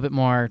already a little bit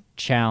more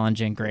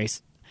challenging,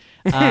 Grace.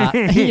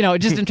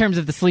 Just in terms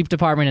of the sleep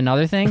department and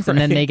other things, and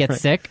then they get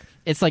sick,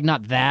 it's like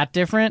not that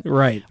different.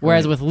 Right.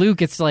 Whereas with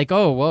Luke, it's like,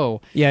 oh,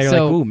 whoa. Yeah, you're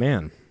like, ooh,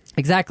 man.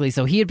 Exactly.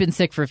 So he had been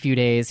sick for a few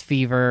days,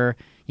 fever.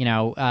 We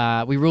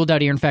ruled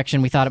out ear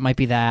infection. We thought it might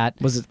be that.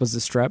 Was it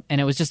strep?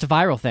 And it was just a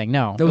viral thing.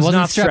 No, it wasn't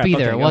not strep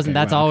either. Okay, it wasn't.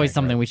 That's always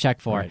something we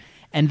check for. Right.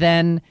 And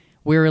then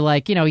we were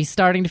like, he's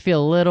starting to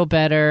feel a little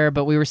better,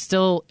 but we were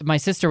still. My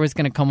sister was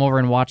going to come over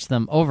and watch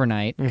them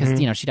overnight because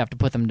she'd have to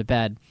put them to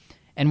bed.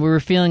 And we were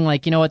feeling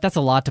like, that's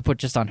a lot to put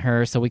just on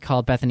her. So we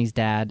called Bethany's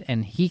dad,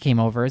 and he came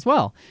over as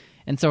well.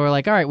 And so we're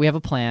like, all right, we have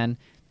a plan.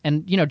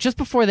 And, just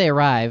before they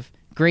arrive,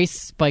 Grace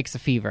spikes a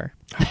fever.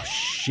 Oh,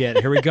 shit.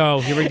 Here we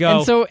go.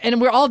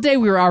 And we're all day,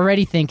 we were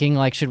already thinking,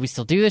 like, should we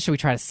still do this? Should we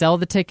try to sell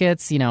the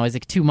tickets? Is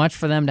it too much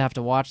for them to have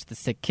to watch the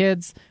sick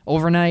kids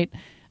overnight?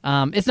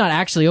 It's not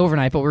actually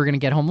overnight, but we're going to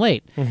get home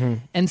late.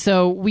 And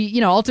so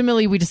we,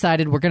 ultimately we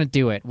decided we're going to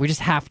do it. We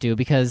just have to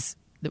because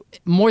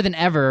more than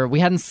ever, we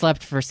hadn't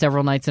slept for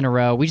several nights in a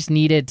row. We just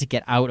needed to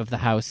get out of the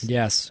house,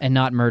 and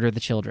not murder the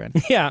children.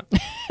 Yeah,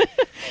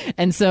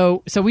 and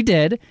so we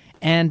did,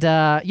 and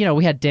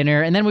we had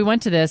dinner, and then we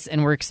went to this,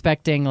 and we're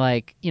expecting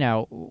like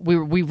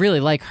we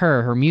really like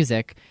her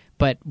music,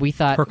 but we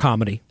thought her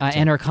comedy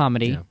and her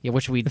comedy,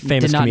 which we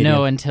famous did not comedian.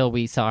 know until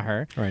we saw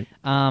her. Right.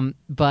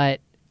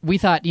 But we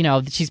thought,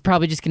 she's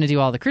probably just going to do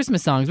all the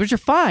Christmas songs, which are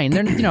fine.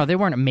 They're, they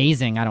weren't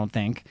amazing, I don't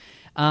think.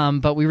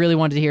 But we really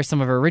wanted to hear some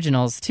of her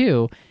originals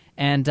too.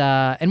 And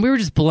we were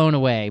just blown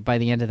away by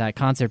the end of that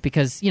concert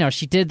because,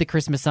 she did the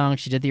Christmas songs,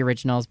 she did the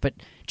originals, but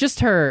just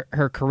her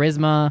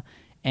charisma.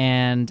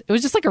 And it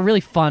was just like a really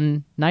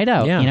fun night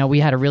out. Yeah. We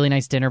had a really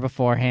nice dinner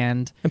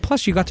beforehand. And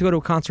plus, you got to go to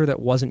a concert that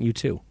wasn't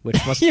U2, which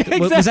was, exactly.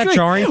 was that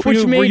jarring for which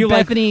you? Made Were you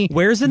Bethany like,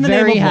 where's in the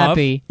very name of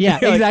happy. love?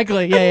 Yeah,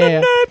 exactly.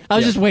 Yeah. I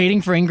was just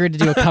waiting for Ingrid to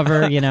do a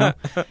cover,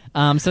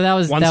 So that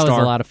was One was a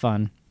star. lot of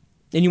fun.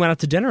 And you went out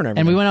to dinner and everything.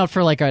 And we went out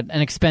for like an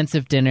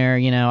expensive dinner.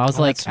 I was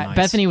like, that's nice.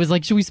 Bethany was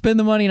like, should we spend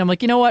the money? And I'm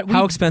like, you know what?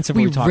 How expensive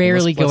were we talking?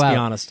 Rarely Let's go out. be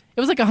honest. It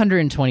was like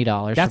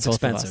 $120 That's for both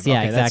expensive. of us. Yeah,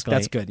 Okay, exactly.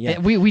 That's good. Yeah.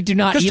 We do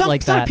not eat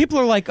like that. People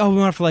are like, oh, we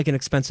went for like an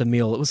expensive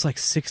meal. It was like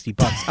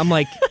 $60. I'm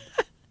like,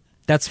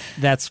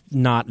 that's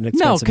not an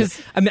expensive. No,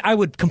 because I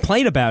would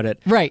complain about it,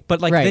 right?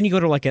 But like right. then you go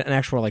to like an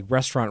actual like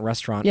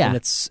restaurant, yeah. and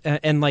it's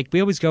and like we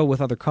always go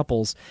with other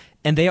couples,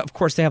 and they of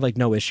course they have like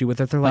no issue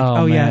with it. They're like,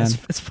 oh yeah,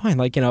 it's fine,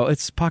 like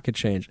it's pocket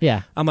change.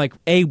 Yeah, I'm like,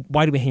 A,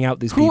 why do we hang out with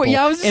these people?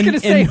 Yeah, I was just gonna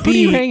say, who do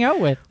you hang out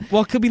with?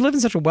 Well, could we live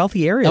in such a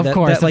wealthy area of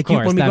course, like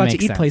when we go out to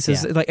eat sense,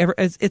 places, like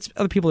it's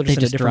other people are just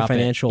in a different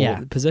financial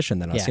yeah. position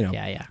than us,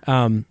 Yeah.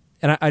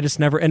 And I just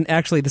never. And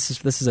actually, this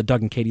is a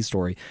Doug and Katie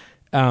story.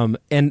 And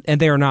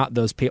they are not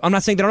those people. I'm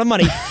not saying they don't have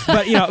money,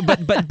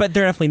 but but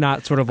they're definitely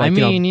not sort of like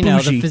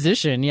the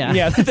physician,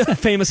 the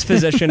famous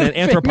physician and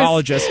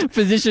anthropologist,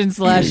 physician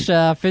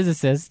 /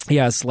 physicist.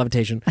 Yes,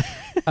 levitation.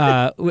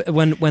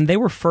 When they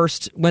were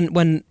first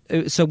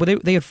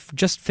they had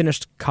just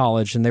finished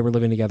college and they were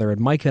living together, and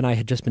Micah and I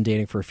had just been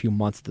dating for a few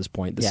months at this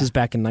point. This is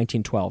back in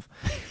 1912,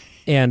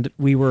 and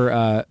we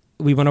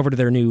went over to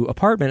their new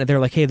apartment, and they're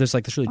like, "Hey, there's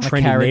like this really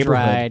trendy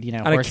neighborhood."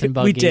 Ride, horse and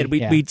buggy. We did.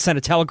 We sent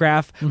a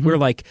telegraph. Mm-hmm. We were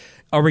like,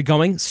 "Are we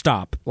going?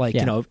 Stop!" Like,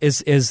 is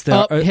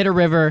the hit a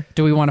river?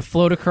 Do we want to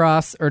float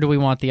across, or do we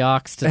want the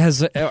ox to?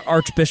 Has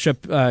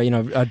Archbishop,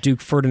 Duke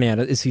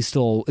Ferdinand? Is he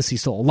still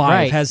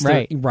alive?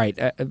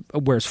 Right.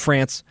 Where's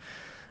France?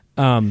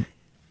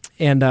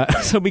 And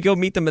so we go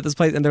meet them at this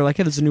place, and they're like,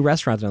 "Hey, there's a new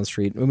restaurant down the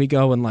street." And we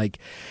go and like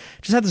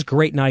just had this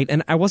great night.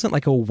 And I wasn't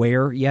like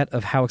aware yet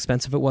of how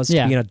expensive it was to be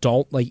an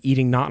adult, like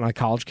eating not on a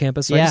college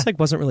campus. So I just like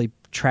wasn't really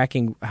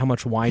tracking how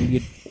much wine we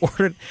had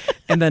ordered.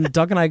 And then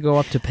Doug and I go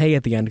up to pay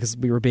at the end because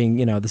we were being,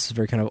 this is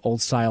very kind of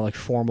old style, like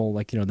formal,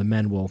 like the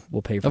men will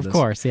pay for this. Of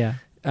course, yeah.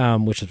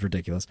 Which is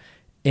ridiculous.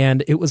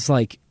 And it was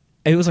like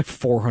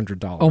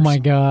 $400. Oh my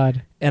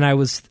god! And I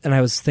was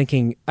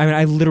thinking. I mean,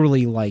 I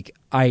literally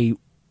I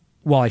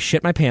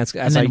shit my pants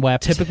as I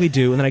wept. typically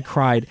do, and then I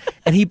cried.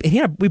 And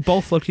we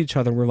both looked at each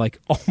other and we're like,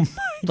 "Oh my!"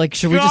 Like,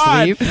 should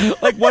God. we just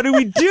leave? Like, what do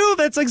we do?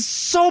 That's like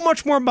so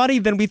much more money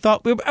than we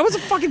thought. I was a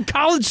fucking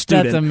college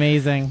student. That's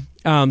amazing.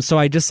 So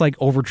I just like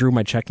overdrew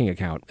my checking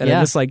account, and I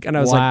was like,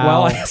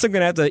 well, I guess I'm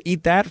gonna have to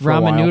eat that for a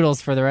ramen while.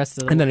 noodles for the rest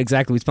of the. And then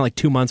exactly, we spent like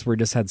 2 months where we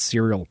just had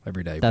cereal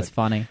every day. That's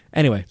funny.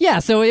 Anyway, yeah.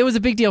 So it was a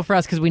big deal for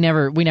us because we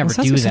never do that.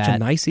 Such a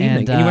nice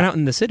evening, and you went out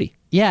in the city.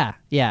 Yeah.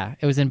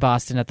 It was in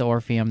Boston at the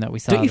Orpheum that we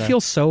saw. Don't you feel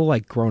so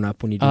like grown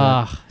up when you do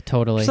that?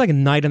 Totally. Just like a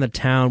night in the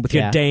town with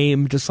your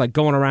dame, just like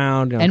going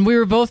around. And we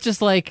were both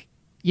just like,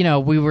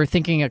 we were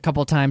thinking a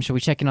couple of times, should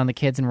we check in on the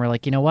kids? And we're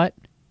like, you know what?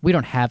 We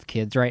don't have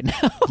kids right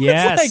now.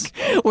 Yes.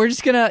 Like, we're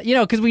just going to,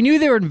 because we knew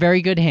they were in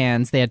very good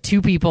hands. They had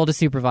 2 people to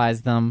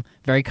supervise them,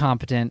 very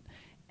competent.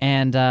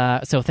 And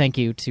so thank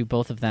you to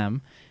both of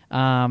them.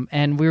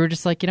 And we were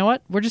just like, you know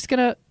what? We're just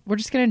gonna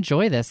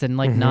enjoy this and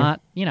like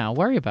not,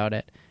 worry about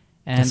it.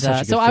 And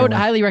so I would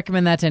highly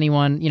recommend that to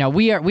anyone.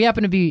 We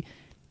happen to be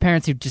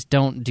parents who just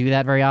don't do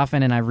that very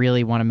often, and I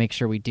really want to make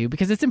sure we do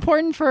because it's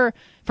important for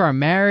our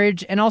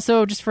marriage and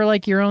also just for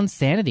like your own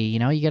sanity. You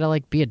gotta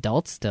like be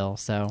adults still.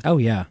 So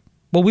yeah.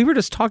 Well, we were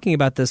just talking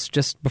about this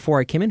just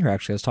before I came in here,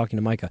 actually. I was talking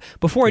to Micah.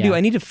 Before I do,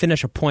 I need to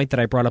finish a point that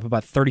I brought up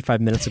about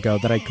 35 minutes ago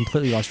that I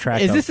completely lost track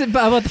of. Is this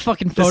about the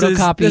fucking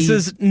photocopy? This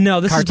is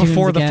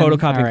before again? the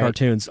photocopy right.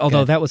 cartoons.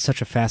 Although that was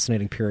such a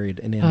fascinating period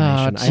in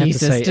animation. Oh, I have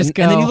Jesus, to say. just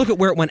go. And then you look at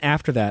where it went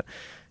after that.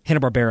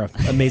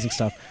 Hanna-Barbera, amazing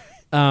stuff.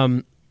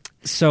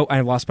 So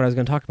I lost what I was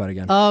going to talk about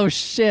again. Oh,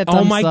 shit. Oh,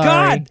 I'm my sorry.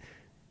 God.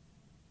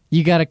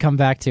 You got to come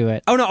back to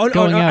it. Oh no!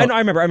 I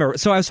remember.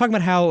 So I was talking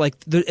about how like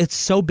it's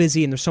so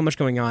busy and there's so much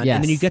going on,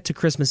 and then you get to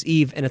Christmas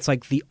Eve and it's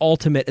like the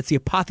ultimate. It's the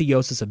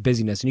apotheosis of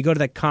busyness, and you go to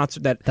that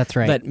concert, that's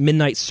right, that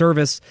midnight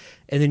service,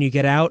 and then you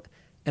get out,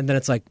 and then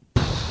it's like,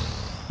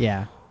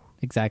 yeah,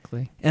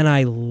 exactly. And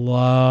I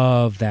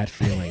love that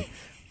feeling.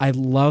 I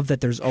love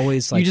that there's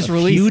always like you just a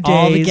release few days,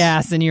 all the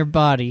gas in your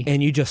body,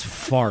 and you just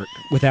fart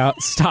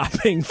without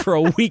stopping for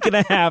a week and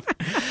a half.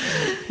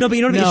 No, but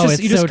you know what I mean?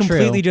 It's you just so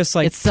completely true. just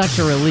like it's such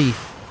a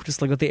relief. Just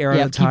like with the air on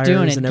the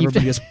tires, and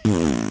everybody just,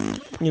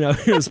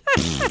 just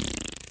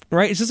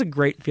right. It's just a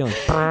great feeling.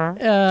 And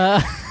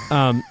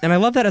I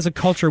love that as a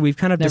culture, we've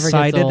kind of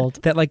decided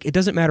that like it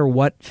doesn't matter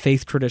what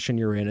faith tradition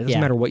you're in, it doesn't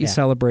matter what you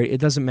celebrate, it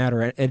doesn't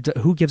matter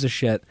who gives a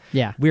shit.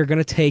 Yeah, we are going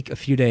to take a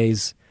few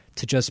days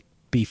to just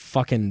be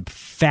fucking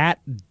fat,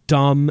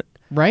 dumb,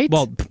 Right?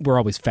 Well, we're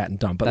always fat and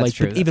dumb, but That's like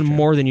true, even that's true.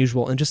 more than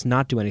usual, and just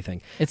not do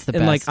anything. It's the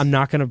and best. like I'm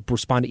not going to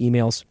respond to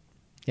emails.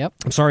 Yep.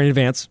 I'm sorry in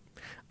advance.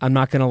 I'm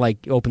not going to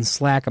like open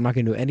Slack. I'm not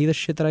going to do any of the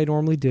shit that I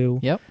normally do.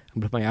 Yep.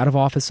 I'm going to put my out of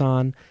office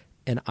on,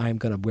 and I'm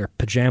going to wear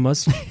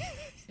pajamas.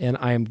 And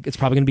it's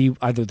probably going to be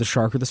either the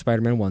shark or the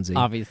Spider-Man onesie.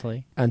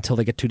 Obviously. Until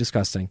they get too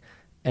disgusting.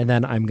 And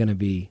then I'm going to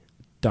be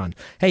done.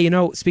 Hey,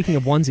 speaking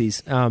of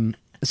onesies,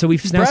 so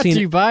we've now Brought seen to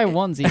you by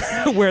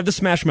onesies. where the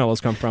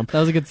Smashmallows come from. That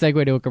was a good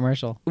segue to a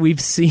commercial.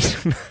 We've seen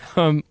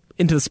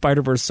Into the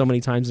Spider-Verse so many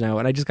times now,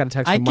 and I just got a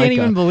text from Micah. I can't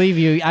even believe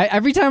you.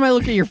 Every time I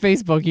look at your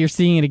Facebook, you're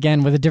seeing it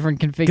again with a different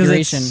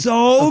configuration. It's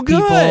so of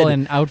good. People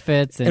and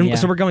outfits. And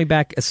so we're going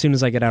back as soon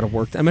as I get out of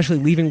work. I'm actually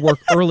leaving work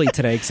early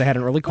today because I had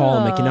an early call.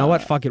 I'm like, you know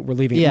what? Fuck it. We're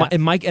leaving. Yeah.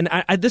 And Mike, and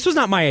this was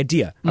not my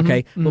idea,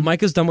 okay? But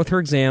Micah's done with her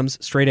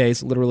exams, straight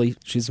A's, literally.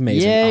 She's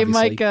amazing, Yay,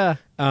 obviously. Micah.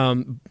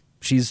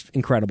 She's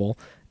incredible.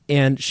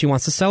 And she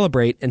wants to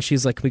celebrate, and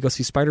she's like, can we go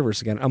see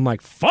Spider-Verse again? I'm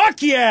like,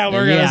 fuck yeah,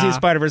 we're going to see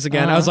Spider-Verse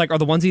again. I was like, are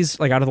the onesies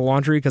like out of the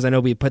laundry? Because I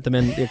know we put them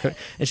in.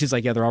 And she's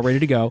like, yeah, they're all ready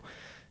to go.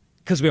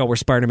 Because we all wear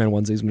Spider-Man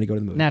onesies when we go to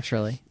the movie.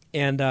 Naturally.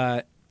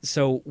 And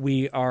so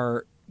we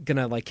are going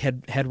to like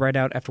head right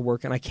out after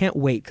work, and I can't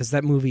wait because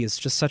that movie is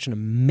just such an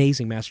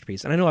amazing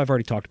masterpiece. And I know I've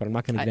already talked about it. I'm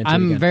not going to get into it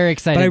again. I'm very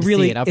excited to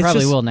see it. I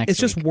probably will next week. It's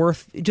just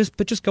worth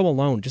but just go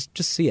alone. Just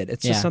see it.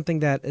 It's just something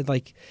that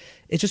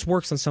it just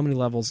works on so many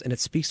levels, and it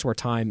speaks to our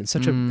time in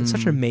such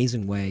an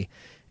amazing way,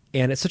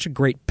 and it's such a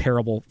great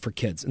parable for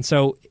kids. And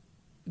so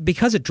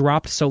because it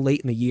dropped so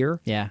late in the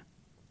year,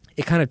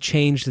 it kind of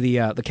changed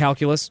the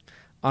calculus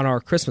on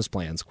our Christmas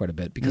plans quite a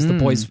bit because the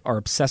boys are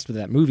obsessed with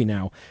that movie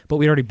now, but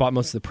we'd already bought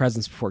most of the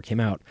presents before it came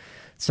out.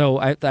 So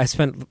I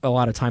spent a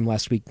lot of time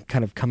last week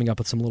kind of coming up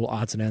with some little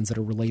odds and ends that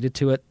are related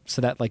to it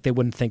so that like they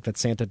wouldn't think that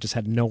Santa just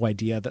had no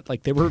idea that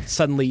like they were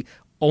suddenly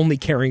only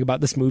caring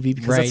about this movie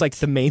because that's like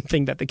the main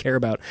thing that they care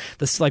about.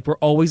 This like we're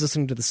always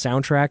listening to the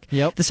soundtrack.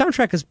 Yep. The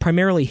soundtrack is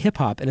primarily hip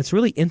hop, and it's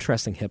really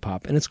interesting hip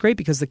hop, and it's great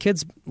because the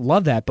kids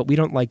love that, but we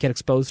don't like get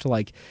exposed to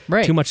like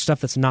too much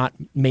stuff that's not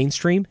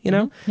mainstream, you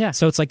know? Yeah.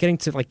 So it's like getting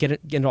to like get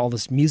into all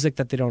this music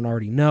that they don't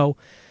already know.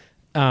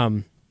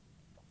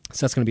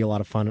 So that's going to be a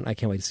lot of fun, and I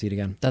can't wait to see it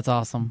again. That's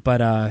awesome.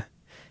 But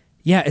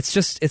yeah, it's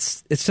such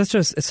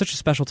a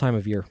special time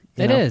of year.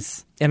 It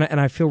is, and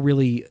I feel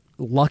really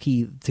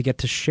lucky to get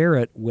to share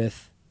it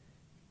with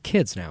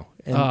kids now,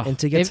 and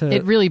to get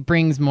it really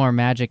brings more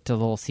magic to the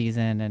whole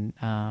season,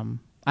 and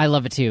I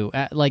love it too.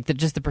 Like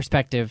just the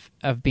perspective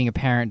of being a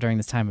parent during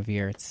this time of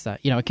year. It's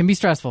it can be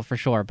stressful for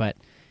sure, but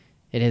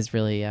it is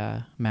really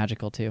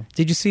magical too.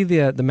 Did you see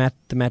the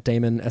Matt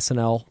Damon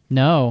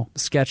SNL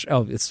sketch?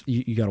 Oh, it's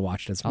you got to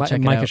watch it.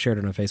 Micah shared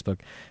it on Facebook.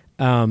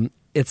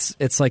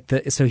 It's like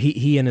so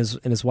he and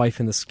his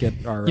wife in the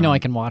skit are. I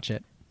can watch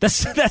it.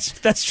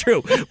 That's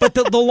true. But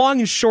the long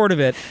and short of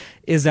it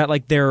is that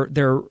like they're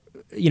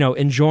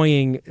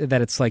enjoying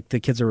that it's like the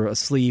kids are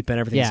asleep and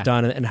everything's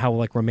done, and how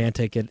like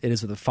romantic it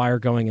is with the fire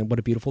going, and what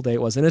a beautiful day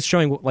it was. And it's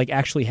showing what like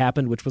actually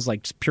happened, which was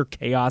like just pure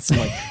chaos and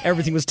like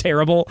everything was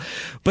terrible.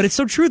 But it's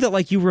so true that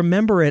like you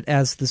remember it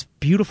as this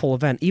beautiful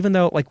event, even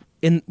though like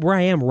in where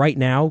I am right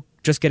now,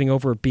 just getting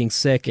over being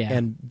sick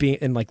and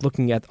like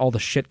looking at all the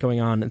shit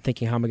going on and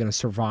thinking, how am I going to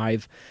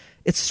survive?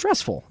 It's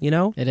stressful,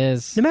 It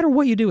is. No matter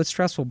what you do, it's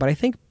stressful. But I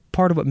think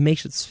part of what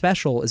makes it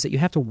special is that you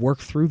have to work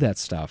through that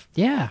stuff.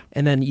 Yeah.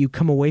 And then you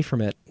come away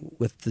from it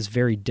with this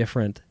very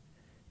different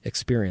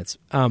experience.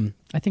 I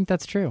think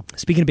that's true.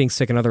 Speaking of being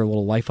sick, another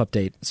little life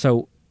update.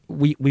 So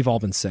we've all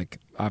been sick,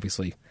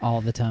 obviously.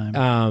 All the time.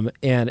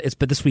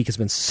 But this week has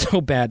been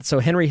so bad. So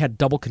Henry had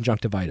double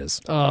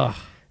conjunctivitis. Ugh.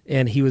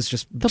 And he was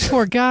just... The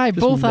poor guy,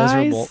 both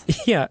miserable.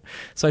 eyes? Yeah.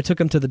 So I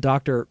took him to the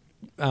doctor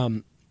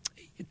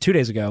 2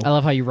 days ago. I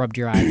love how you rubbed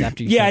your eyes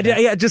after you said I that.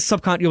 did. Yeah, just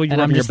subconsciously you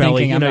rub your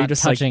belly. Thinking, I'm not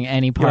just touching like,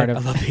 any part of I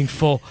love being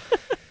full.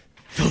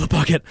 Fill the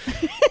bucket.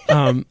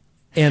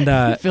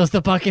 Fills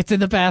the buckets in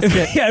the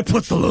basket. Yeah, it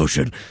puts the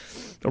lotion.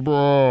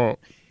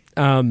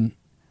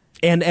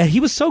 And he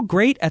was so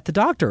great at the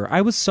doctor.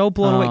 I was so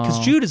blown away because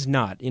Jude is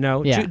not.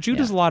 Jude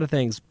does a lot of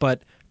things,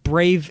 but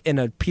brave in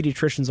a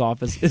pediatrician's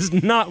office is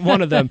not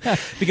one of them.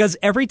 Because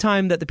every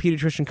time that the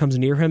pediatrician comes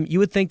near him, you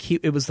would think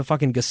it was the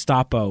fucking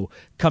Gestapo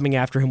coming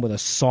after him with a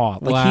saw.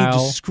 Like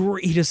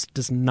he just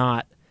does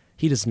not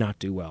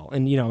do well.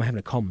 And I'm having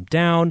to calm him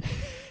down.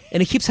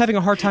 And he keeps having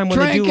a hard time when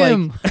they do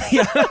him.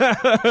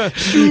 Like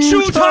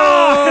shoot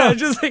her!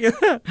 Just like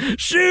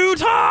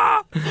shoot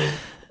her!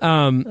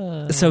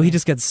 So he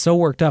just gets so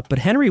worked up. But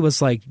Henry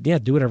was like, "Yeah,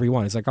 do whatever you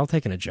want." He's like, "I'll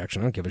take an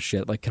injection. I don't give a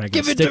shit. Like, can I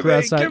get a sticker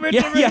outside?"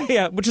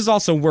 Yeah. Which is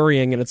also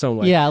worrying in its own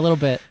way. Yeah, a little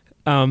bit.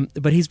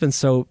 But he's been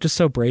so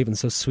brave and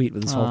so sweet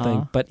with this whole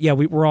thing. But yeah,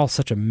 we're all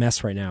such a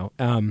mess right now.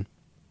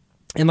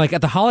 And like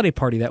at the holiday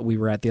party that we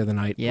were at the other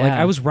night, like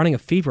I was running a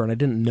fever and I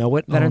didn't know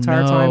it that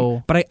entire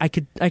time. But I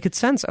could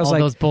sense. I was all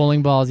like, those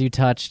bowling balls you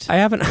touched. I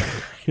haven't.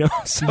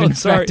 So You've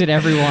infected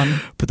everyone.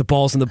 Put the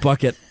balls in the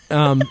bucket.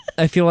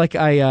 I feel like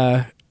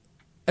I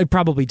I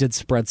probably did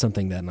spread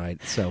something that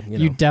night. So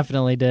you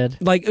definitely did.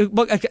 Like,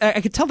 look,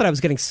 I could tell that I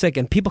was getting sick,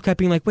 and people kept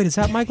being like, "Wait, is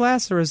that my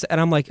glass?" And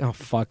I'm like, "Oh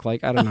fuck!"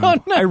 Like, I don't know.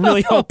 Oh, no. I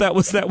really hope that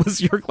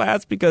was your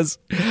glass because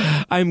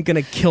I'm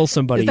gonna kill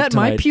somebody. Is that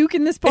tonight. my puke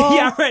in this ball?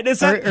 Yeah, right. Is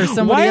that, or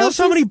somebody why else's?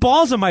 are so many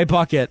balls in my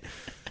bucket?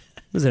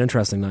 It was an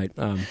interesting night.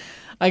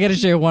 I got to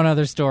share one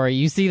other story.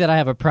 You see that I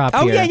have a prop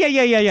here.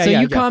 Yeah. So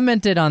you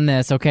commented on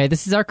this, okay?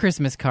 This is our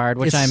Christmas card,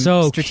 which I'm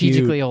so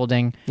strategically cute.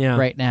 holding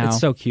right now.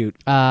 It's so cute.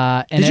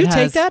 And Did you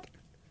take that?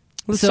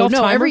 So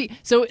no,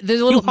 so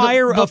there's a little. You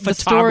hire a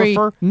photographer?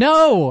 Story,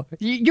 no,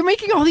 you're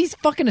making all these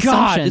fucking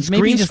assumptions. It's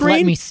Maybe green just screen?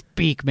 let me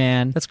speak,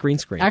 man. That's green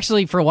screen.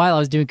 Actually, for a while I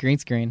was doing green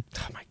screen.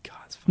 Oh my god.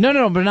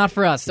 No, but not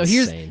for us. So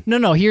Insane.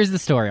 here's the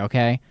story.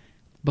 Okay,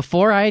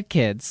 before I had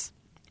kids.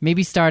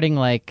 Maybe starting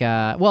like,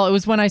 it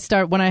was when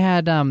I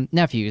had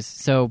nephews.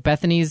 So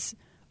Bethany's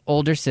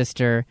older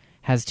sister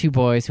has 2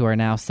 boys who are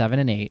now 7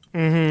 and 8.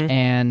 Mm-hmm.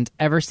 And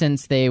ever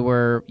since they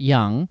were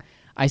young,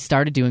 I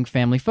started doing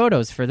family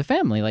photos for the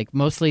family, like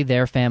mostly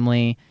their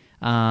family.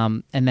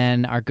 And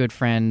then our good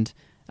friend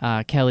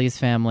Kelly's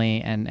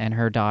family and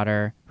her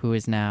daughter, who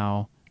is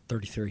now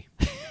 33.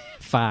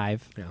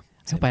 5. Yeah.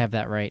 I hope I have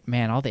that right.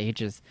 Man, all the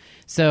ages.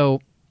 So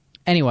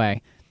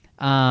anyway,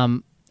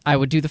 I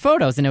would do the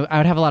photos, and I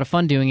would have a lot of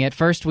fun doing it.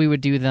 First, we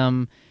would do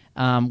them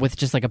with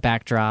just like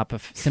a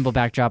simple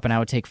backdrop, and I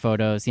would take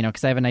photos,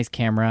 because I have a nice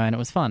camera, and it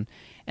was fun.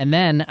 And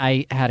then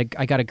I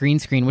got a green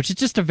screen, which is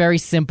just a very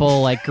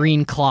simple like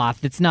green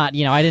cloth. It's not,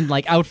 I didn't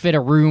like outfit a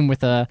room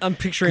with a. I'm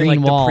picturing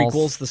green like walls. the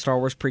prequels, the Star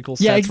Wars prequels.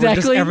 Yeah, sets where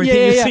exactly. Just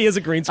everything you see is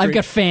a green screen. I've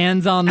got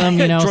fans on them,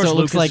 George so it Lucas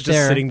looks like is just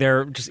they're sitting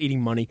there, just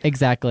eating money.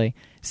 Exactly.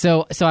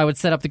 So I would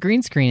set up the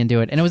green screen and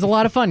do it, and it was a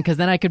lot of fun because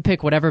then I could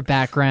pick whatever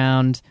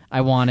background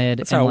I wanted.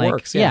 That's how it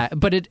works. Yeah,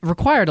 but it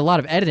required a lot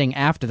of editing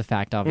after the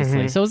fact, obviously.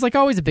 Mm-hmm. So it was like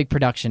always a big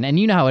production, and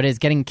you know how it is.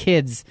 Getting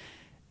kids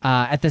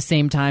at the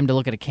same time to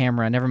look at a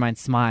camera, never mind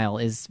smile,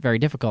 is very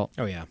difficult.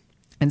 Oh yeah.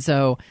 And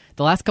so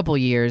the last couple of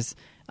years,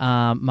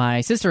 my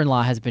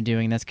sister-in-law has been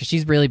doing this because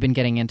she's really been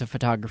getting into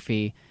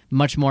photography,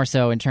 much more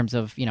so in terms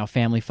of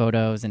family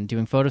photos and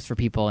doing photos for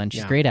people, and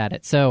she's great at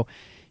it. So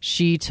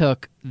she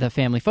took the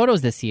family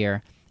photos this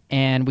year,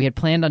 and we had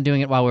planned on doing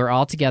it while we were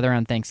all together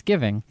on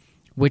Thanksgiving,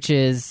 which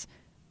is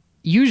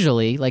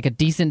usually like a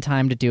decent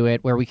time to do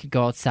it, where we could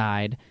go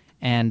outside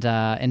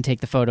and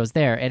take the photos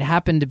there. It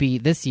happened to be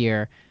this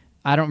year.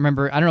 I don't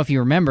know if you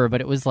remember,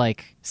 but it was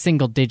like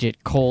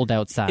single-digit cold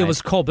outside. It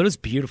was cold, but it was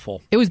beautiful.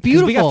 It was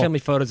beautiful. We got family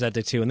photos that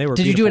day too, and they were.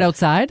 Did beautiful. you do it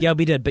outside? Yeah,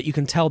 we did, but you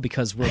can tell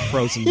because we're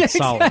frozen Yeah,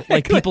 solid. exactly.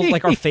 Like people,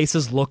 like our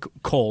faces look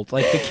cold.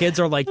 Like the kids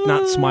are like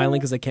not smiling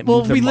because they can't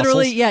move their we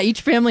literally, muscles.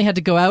 each family had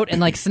to go out and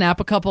like snap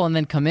a couple and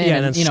then come in. Yeah,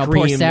 and and then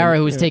poor scream Sarah, and-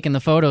 who was taking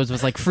the photos,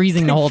 was like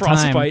freezing the whole time.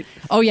 Frostbite.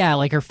 Oh yeah,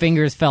 like her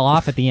fingers fell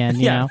off at the end.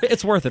 You know?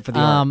 It's worth it for the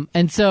art.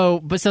 And so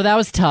that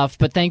was tough,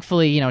 but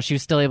thankfully, she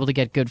was still able to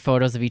get good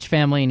photos of each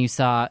family, and you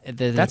saw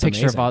the That's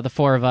picture amazing. of all the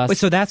 4 of us. Wait,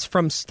 so that's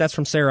from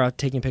Sarah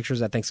taking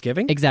pictures at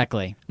Thanksgiving?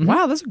 Exactly. Mhm.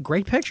 Wow, that's a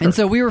great picture. And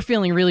so we were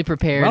feeling really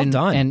prepared. Well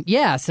done. And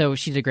yeah, so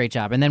she did a great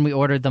job. And then we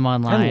ordered them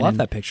online. I love and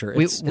that picture.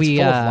 We, It's full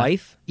of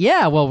life.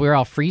 Yeah, well, we were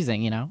all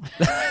freezing,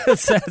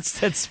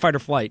 It's fight or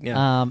flight.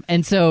 Yeah.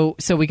 And so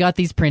we got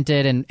these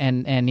printed,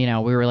 and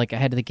we were like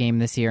ahead of the game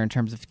this year in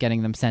terms of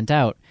getting them sent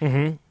out.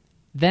 Mm-hmm.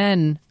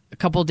 Then a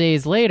couple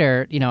days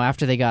later,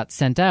 after they got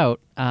sent out,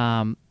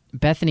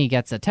 Bethany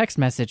gets a text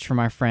message from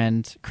our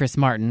friend Chris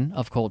Martin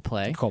of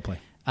Coldplay.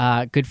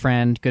 Good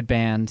friend, good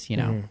band,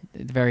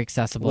 very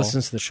accessible.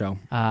 Listens to the show.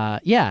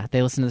 Yeah,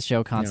 they listen to the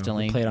show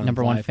constantly. They play it on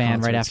Number 1 live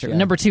fan right concerts, after. yeah.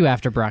 Number 2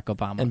 after Barack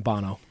Obama. And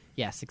Bono.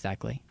 Yes,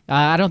 exactly.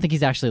 I don't think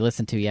he's actually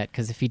listened to yet,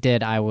 because if he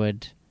did, I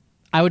would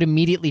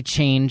immediately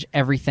change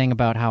everything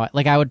about how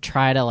I would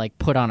try to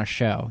put on a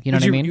show. You know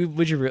what I mean?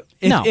 Would you?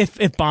 No.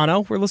 If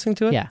Bono were listening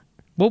to it, Yeah.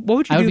 What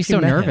would you do? I would be if you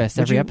so met him? nervous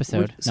every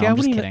episode. See, No, I I'm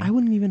just wouldn't kidding. I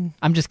wouldn't even.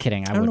 I'm just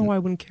kidding. I don't know why I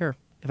wouldn't care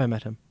if I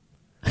met him.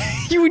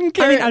 You wouldn't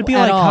care. I mean, I'd be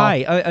at like, all.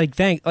 hi,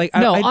 thank. Like,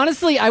 No, I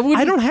honestly, I wouldn't.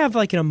 I don't have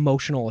like an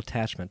emotional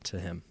attachment to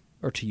him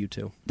or to you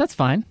two. That's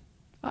fine.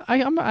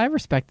 I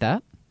respect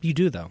that. You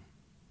do though,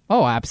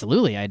 Oh,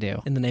 absolutely, I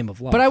do. in the name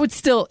of love. But I would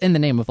still, in the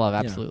name of love,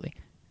 absolutely.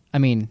 I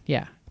mean,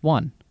 yeah,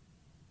 one.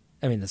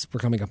 I mean, we're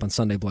coming up on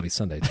Sunday, Bloody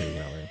Sunday too.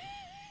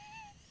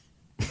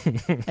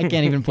 Right? I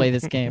can't even play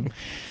this game.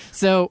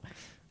 So,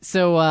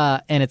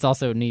 and it's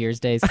also New Year's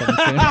Day is coming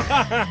soon.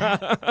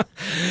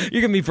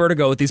 You're giving me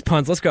vertigo with these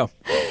puns. Let's go.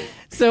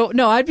 So,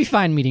 no, I'd be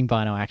fine meeting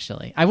Bono,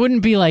 actually. I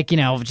wouldn't be like,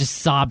 just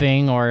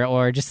sobbing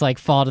or just like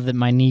fall to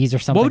my knees or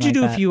something. What would you like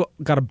do that. if you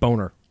got a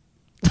boner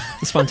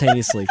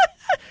spontaneously?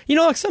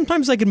 Like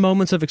sometimes, like in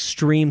moments of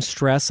extreme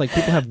stress, like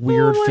people have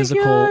weird my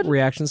physical God.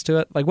 reactions to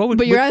it. Like, what would?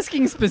 But you're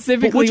asking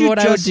specifically you what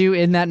I would do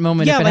in that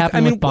moment if it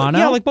happened with Bono?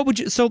 Yeah, like what would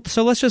you? So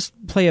let's just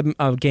play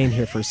a game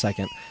here for a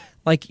second.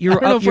 Like I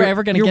don't know if we're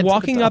ever gonna get to the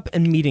walking top. up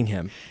and meeting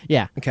him.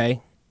 Yeah.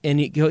 Okay, and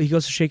he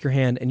goes to shake your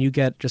hand, and you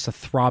get just a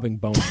throbbing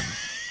boner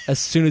as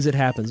soon as it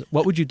happens.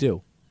 What would you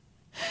do?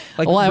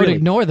 Like, Well, I would really,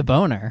 ignore the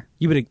boner.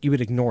 You would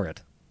ignore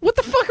it. What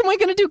the fuck am I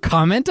going to do?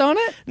 Comment on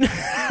it?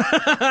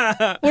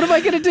 What am I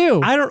going to do?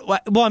 I don't.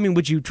 Well, I mean,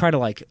 would you try to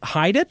like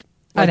hide it?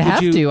 I'd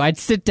have to. I'd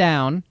sit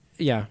down.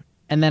 Yeah.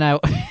 And then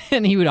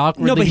and he would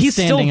awkwardly No, but he's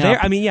still there.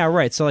 Up. I mean, yeah,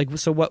 right. So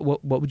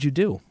what would you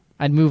do?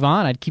 I'd move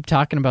on. I'd keep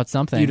talking about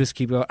something. You just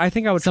keep going. I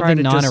think I would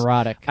something try to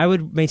non-erotic. I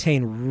would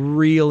maintain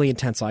really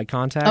intense eye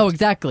contact. Oh,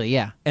 exactly.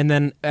 Yeah. And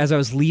then as I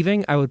was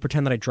leaving, I would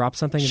pretend that I dropped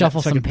something,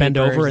 shuffle so some I could bend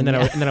over, and then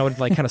I would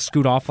like kind of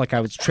scoot off like I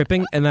was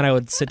tripping, and then I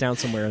would sit down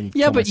somewhere and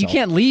yeah, but myself. you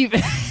can't leave.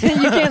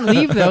 You can't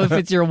leave though if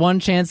it's your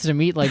one chance to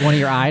meet like one of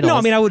your idols. No,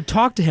 I mean I would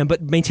talk to him,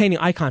 but maintaining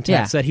eye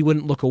contact so that he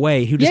wouldn't look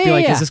away. He would just be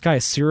like, "Is this guy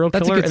a serial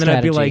killer?" And then strategy.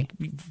 I'd be like,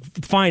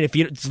 "Fine, if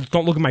you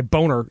don't look at my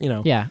boner, you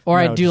know." Yeah, or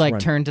I'd do like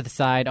turn to the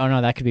side. Oh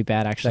no, that could be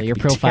bad. Actually, your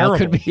profile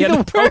could be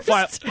the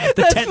profile.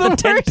 The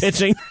tent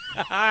pitching.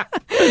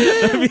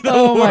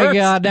 Oh my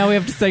god! Now we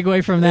have to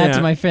segue from that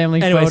to my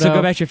family anyway, photo. So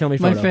go back to your family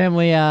photo. My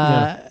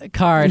family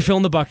card. You fill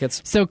in the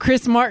buckets. So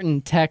Chris Martin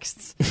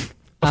texts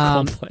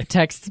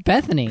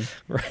Bethany,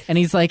 right. And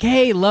he's like,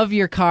 "Hey, love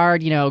your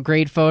card. You know,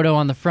 great photo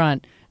on the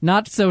front.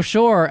 Not so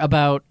sure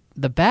about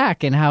the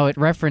back and how it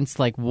referenced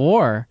like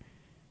war."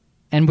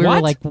 And we were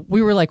like,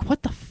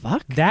 "What the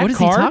fuck? What is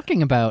he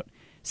talking about?"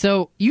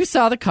 So you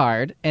saw the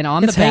card, and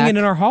on it's the back, hanging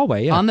in our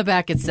hallway. Yeah. On the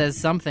back, it says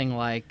something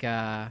like,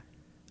 I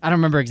don't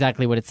remember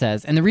exactly what it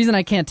says. And the reason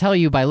I can't tell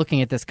you by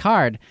looking at this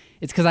card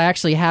is because I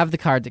actually have the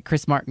card that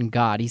Chris Martin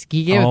got. He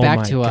gave it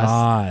back to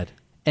us,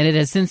 and it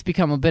has since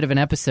become a bit of an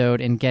episode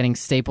in getting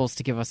Staples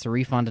to give us a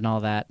refund and all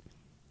that.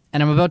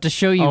 And I'm about to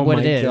show you what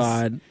it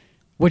is,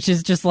 which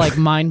is just like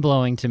mind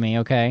blowing to me.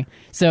 Okay,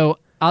 so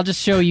I'll just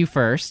show you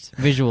first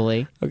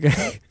visually.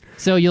 Okay.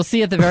 So you'll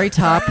see at the very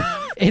top,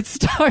 it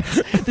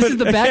starts. This is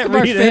the back of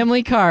our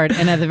family card,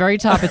 and at the very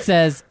top it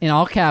says in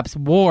all caps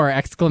 "War!"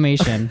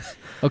 exclamation.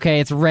 Okay,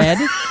 it's red.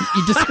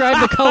 You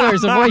describe the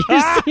colors of what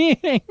you're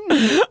seeing.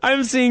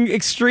 I'm seeing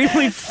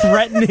extremely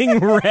threatening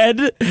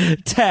red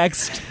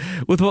text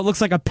with what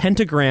looks like a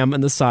pentagram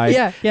on the side.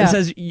 Yeah. It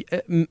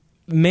says,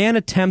 "Man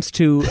attempts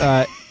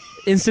to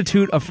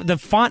institute the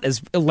font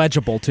is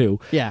illegible too."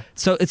 Yeah.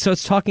 So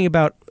it's talking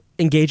about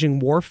engaging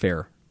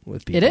warfare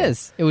with people. It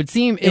is. It would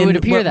seem. It would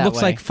appear that way. It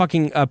looks like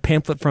fucking a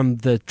pamphlet from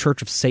the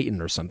Church of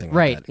Satan or something.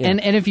 Right. Like that. Yeah.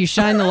 And if you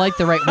shine the light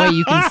the right way,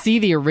 you can see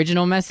the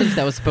original message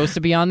that was supposed to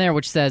be on there,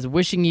 which says,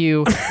 "Wishing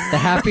you the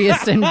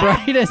happiest and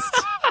brightest."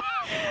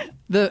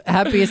 The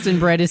happiest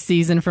and brightest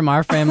season from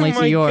our family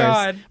to yours.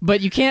 God.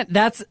 But you can't.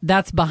 That's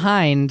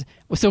behind.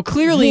 So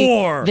clearly,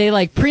 War. they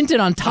like printed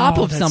on top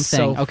of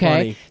something. So okay.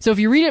 funny. So if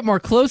you read it more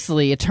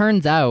closely, it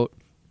turns out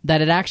that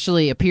it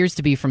actually appears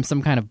to be from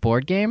some kind of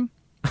board game.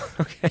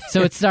 Okay.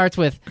 So it starts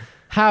with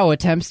How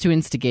attempts to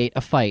instigate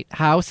a fight.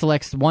 How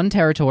selects one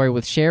territory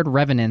with shared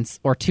revenants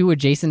or two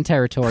adjacent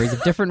territories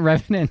of different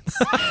revenants.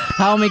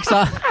 How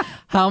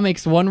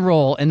makes one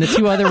roll and the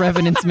two other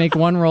revenants make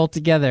one roll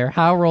together.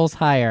 How rolls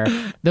higher.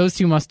 Those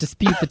two must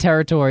dispute the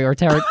territory or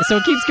So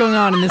it keeps going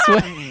on in this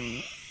way.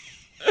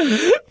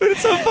 But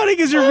it's so funny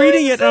because you're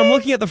reading it and I'm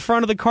looking at the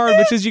front of the card,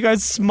 which is you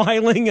guys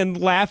smiling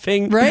and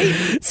laughing, right?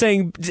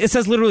 Saying it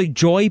says literally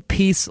joy,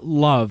 peace,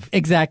 love.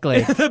 Exactly.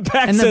 And the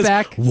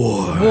back says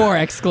war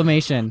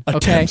exclamation.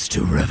 Attempts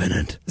to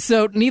revenant.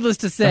 So needless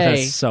to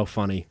say, that's so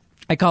funny.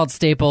 I called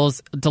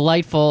Staples.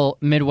 Delightful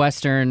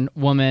Midwestern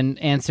woman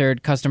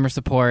answered customer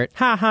support.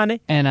 Hi, honey.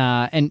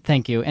 And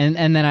thank you.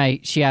 And then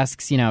she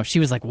asks, she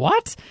was like,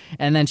 what?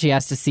 And then she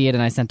asked to see it,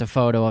 and I sent a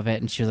photo of it,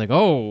 and she was like,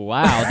 oh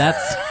wow,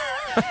 that's.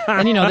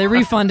 And they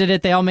refunded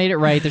it. They all made it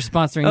right. They're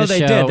sponsoring the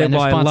show, did. and they're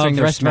sponsoring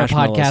the rest of our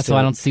podcast, so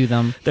I don't sue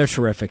them. They're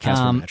terrific.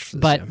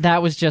 But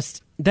that was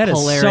just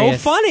hilarious. Is so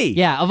funny.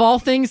 Yeah, of all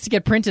things to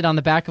get printed on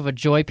the back of a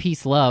Joy,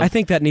 Peace, Love. I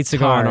think that needs to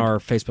go on our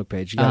Facebook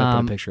page. You got to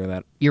put a picture of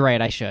that. You're right.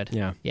 I should.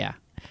 Yeah.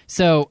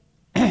 So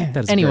that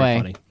is anyway, very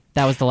funny.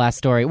 That was the last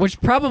story,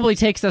 which probably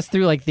takes us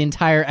through like the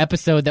entire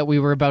episode that we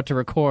were about to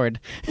record.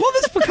 Well,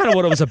 that's kind of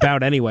what it was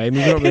about anyway. I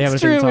mean, we don't really have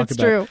anything to talk about.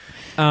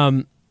 It's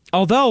true.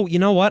 Although, you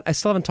know what? I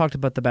still haven't talked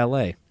about the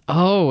ballet.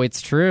 Oh,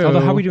 it's true. Although,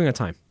 how are we doing on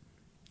time?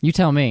 You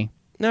tell me.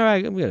 No,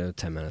 we got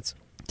 10 minutes.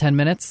 10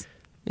 minutes?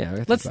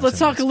 Yeah. Let's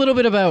talk a little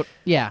bit about,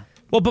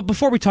 Well, but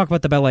before we talk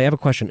about the ballet, I have a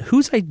question.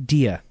 Whose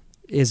idea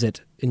is it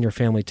in your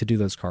family to do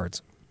those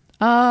cards?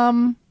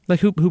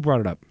 Like, who brought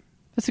it up?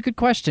 That's a good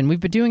question. We've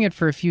been doing it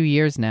for a few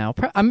years now.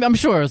 I'm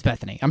sure it was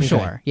Bethany. I'm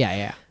sure.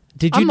 Yeah.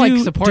 Did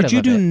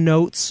you do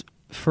notes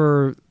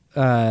for,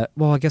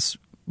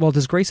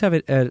 does Grace have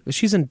it?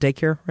 She's in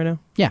daycare right now?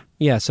 Yeah.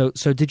 Yeah, so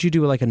did you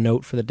do like a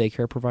note for the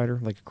daycare provider,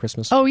 like a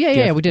Christmas Oh, yeah,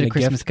 gift, we did a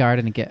Christmas gift? card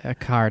and a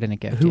card and a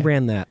gift. Who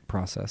ran that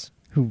process?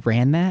 Who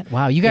ran that?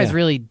 Wow, you guys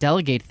really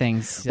delegate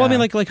things. Well, I mean,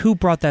 like who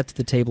brought that to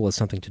the table as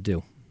something to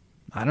do?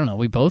 I don't know.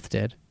 We both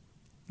did.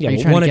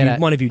 Yeah, one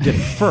of you did it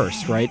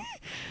first, right?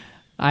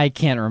 I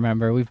can't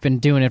remember. We've been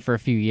doing it for a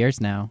few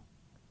years now.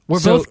 We're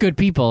both good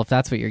people, if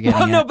that's what you're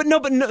getting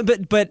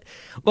at.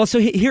 Well, so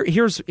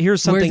here's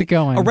something. Where's it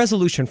going? A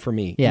resolution for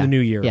me in the new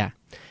year. Yeah.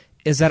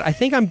 Is that I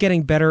think I'm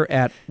getting better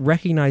at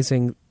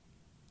recognizing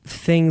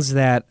things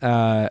that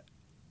are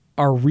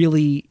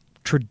really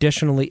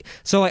traditionally.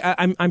 So like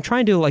I'm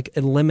trying to like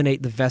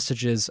eliminate the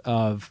vestiges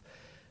of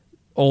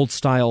old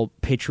style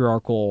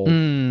patriarchal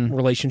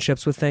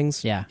relationships with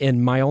things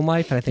in my own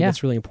life, and I think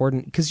it's really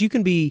important because you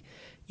can be,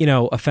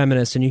 a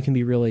feminist and you can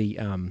be really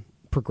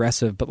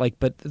progressive,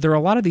 but there are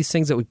a lot of these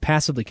things that we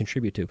passively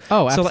contribute to.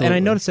 Oh, absolutely. So, and I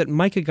noticed that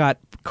Micah got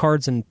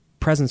cards and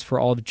presents for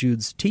all of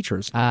Jude's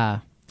teachers.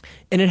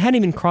 And it hadn't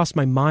even crossed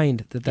my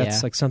mind that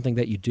that's like something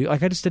that you do.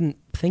 Like I just didn't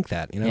think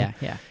that,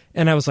 Yeah.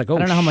 And I was like, oh, I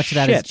don't know how much of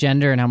that is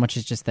gender and how much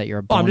is just that you're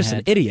a bonehead. I'm just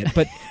an idiot.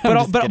 But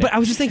but I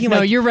was just thinking, like,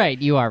 no, you're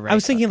right. You are right. I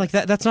was thinking like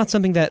that's not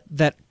something that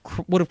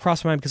would have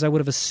crossed my mind because I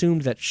would have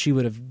assumed that she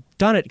would have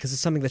done it because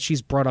it's something that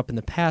she's brought up in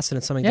the past and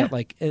it's something that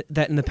like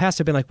that in the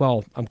past I've been like,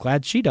 well, I'm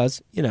glad she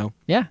does,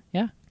 Yeah.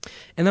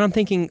 And then I'm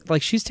thinking,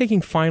 like, she's taking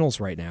finals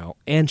right now,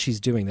 and she's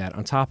doing that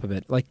on top of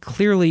it. Like,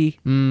 clearly,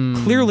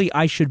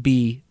 I should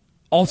be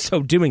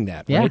also doing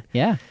that, right?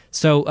 Yeah.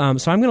 So I'm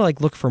going to, like,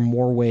 look for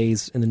more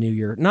ways in the new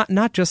year.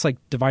 Not just, like,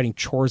 dividing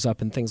chores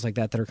up and things like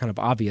that are kind of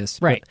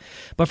obvious. Right.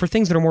 But for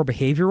things that are more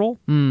behavioral,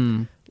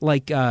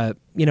 like,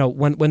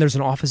 when there's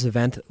an office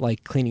event,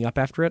 like, cleaning up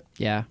after it.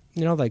 Yeah.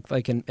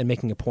 Like and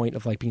making a point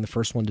of, like, being the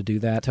first one to do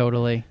that.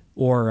 Totally.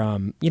 Or,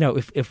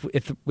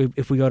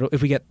 if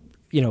we get,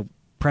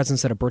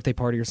 presents at a birthday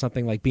party or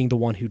something, like being the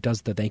one who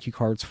does the thank you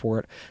cards for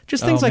it.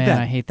 Just things like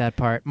that. I hate that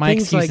part. My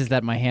excuse is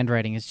that my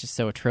handwriting is just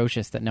so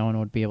atrocious that no one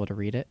would be able to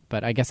read it.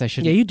 But I guess I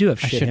shouldn't. Yeah, you do have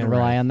I shit shouldn't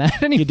rely on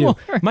that anymore. You do.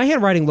 My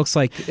handwriting looks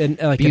like a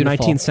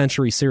 19th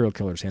century serial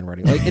killer's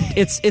handwriting. Like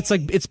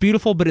it's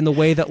beautiful, but in the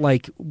way that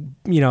like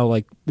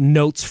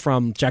notes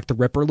from Jack the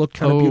Ripper look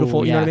kind of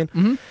beautiful. You know what I mean?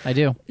 Mm-hmm. I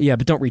do. Yeah,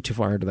 but don't read too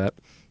far into that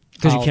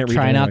because you can't read.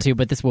 Try not to,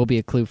 but this will be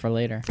a clue for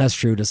later. That's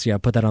true. Just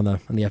put that on the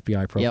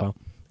FBI profile. Yep.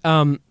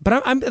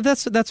 But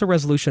that's a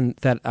resolution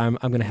that I'm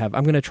going to have.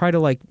 I'm going to try to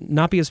like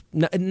not be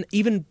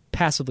even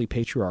passively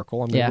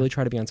patriarchal. I'm going to really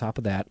try to be on top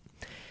of that.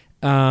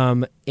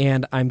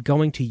 And I'm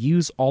going to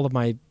use all of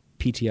my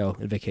PTO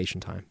and vacation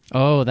time.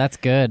 Oh, that's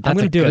good. That's I'm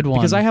going to do it one.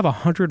 because I have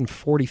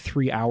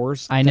 143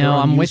 hours. I know.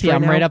 I'm with you.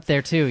 I'm right up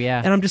there too.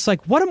 Yeah. And I'm just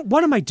like, what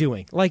am I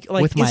doing? Like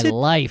with my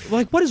life.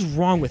 Like, what is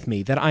wrong with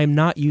me that I am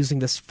not using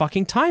this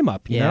fucking time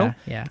up? You know?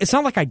 Yeah. It's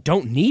not like I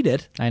don't need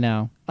it. I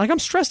know. Like I'm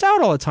stressed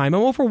out all the time.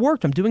 I'm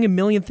overworked. I'm doing a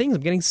million things.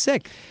 I'm getting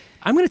sick.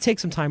 I'm going to take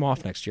some time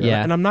off next year.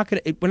 Yeah. And I'm not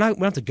going to. We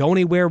don't have to go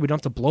anywhere. We don't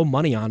have to blow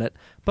money on it.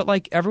 But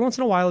like every once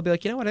in a while, I'll be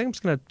like, you know what? I think I'm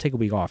just going to take a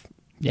week off.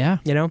 Yeah.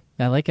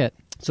 I like it.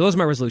 So those are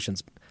my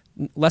resolutions.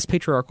 Less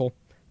patriarchal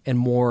and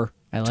more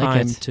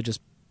time to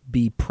just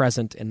be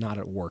present and not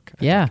at work.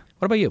 Yeah.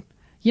 What about you?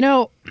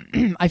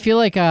 I feel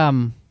like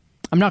I'm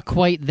not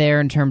quite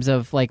there in terms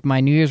of like my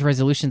New Year's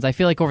resolutions. I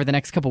feel like over the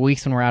next couple of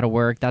weeks when we're out of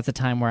work, that's a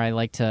time where I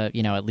like to,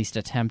 at least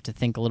attempt to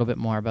think a little bit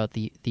more about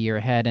the year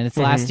ahead. And it's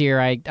last year,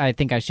 I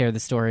think I shared the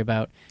story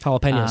about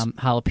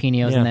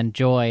jalapenos and then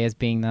joy as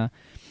being the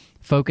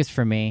focus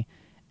for me.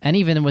 And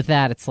even with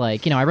that, it's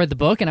like, I read the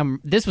book, and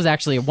this was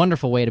actually a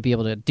wonderful way to be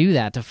able to do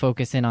that, to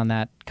focus in on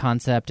that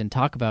concept and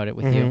talk about it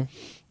with you.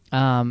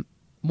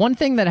 One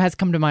thing that has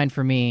come to mind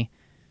for me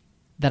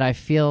that I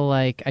feel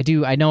like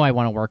I know I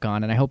want to work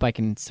on, and I hope I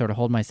can sort of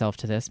hold myself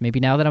to this, maybe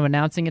now that I'm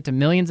announcing it to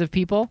millions of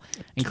people,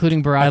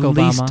 including Barack Obama. At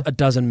least a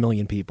dozen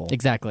million people.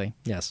 Exactly.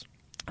 Yes.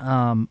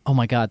 Oh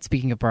my God,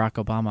 speaking of Barack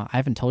Obama, I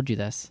haven't told you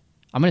this.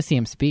 I'm going to see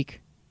him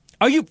speak.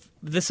 Are you?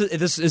 Is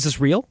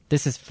this real?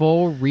 This is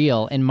full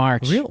real in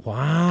March. Real?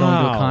 Wow.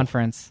 Going to a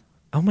conference.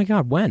 Oh my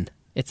God, when?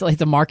 It's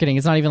a marketing.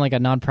 It's not even like a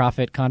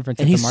nonprofit conference.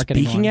 And it's he's a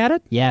marketing speaking one. at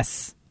it?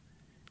 Yes.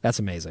 That's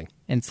amazing.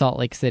 In Salt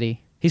Lake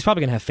City. He's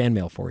probably going to have fan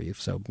mail for you,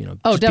 so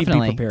just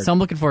definitely. Be prepared. So I'm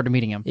looking forward to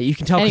meeting him. Yeah, you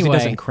can tell because he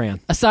doesn't crayon.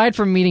 Aside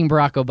from meeting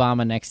Barack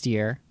Obama next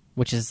year,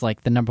 which is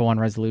like the number one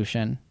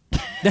resolution.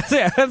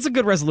 That's a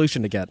good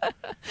resolution to get.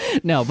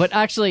 No, but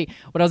actually,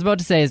 what I was about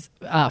to say is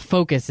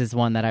focus is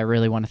one that I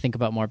really want to think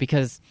about more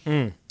because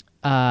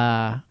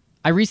I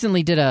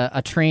recently did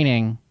a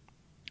training.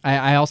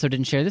 I also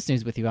didn't share this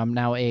news with you. I'm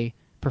now a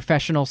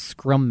professional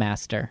Scrum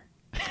Master.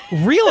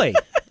 Really?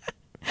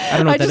 I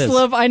don't know what that is.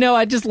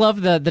 I just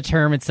love the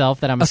term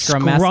itself that I'm a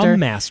Scrum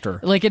Master.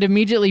 Like it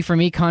immediately for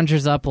me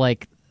conjures up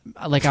like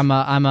I'm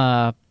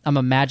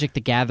a Magic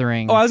the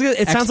Gathering. Oh,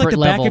 it sounds like the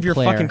back of your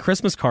fucking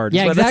Christmas card.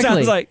 Yeah, exactly.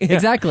 Sounds like. Yeah.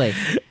 Exactly.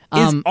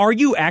 Are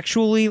you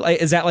actually?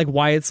 Is that like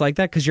why it's like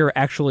that? Because you're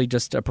actually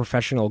just a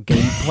professional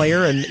game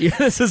player, and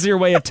this is your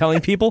way of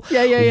telling people.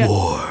 Yeah.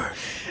 War.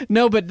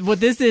 No, but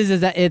what this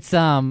is that it's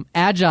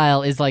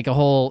agile is like a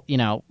whole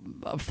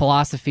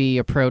philosophy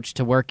approach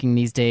to working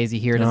these days. You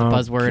hear it as a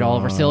buzzword all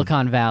over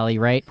Silicon Valley,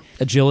 right?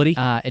 Agility.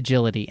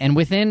 Agility, and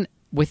within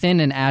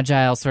an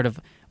agile sort of.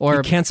 Or,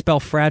 you can't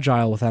spell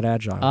fragile without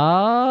agile.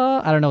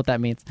 I don't know what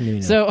that means.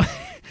 So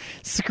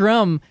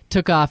Scrum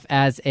took off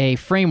as a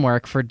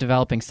framework for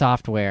developing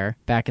software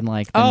back in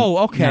like the 90s, I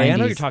know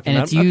what you're talking about.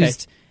 And it's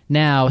used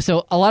now.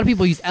 So a lot of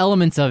people use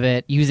elements of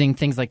it using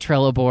things like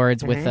Trello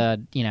boards with a,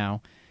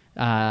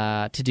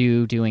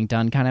 doing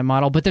done kind of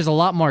model. But there's a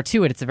lot more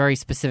to it. It's a very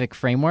specific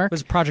framework.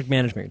 It's project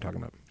management you're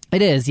talking about.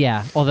 It is,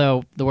 yeah.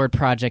 Although the word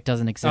project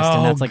doesn't exist,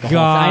 and that's like a whole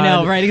God. thing. I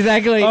know, right?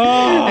 Exactly.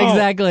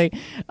 Exactly.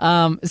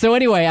 So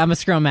anyway, I'm a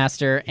Scrum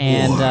Master,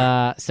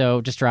 and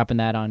so just dropping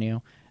that on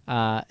you.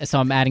 So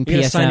I'm adding You're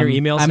gonna PSM. sign your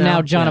emails I'm now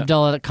now? John Yeah.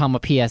 Abdullah, comma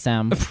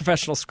PSM.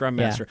 Professional Scrum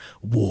Master.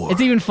 War.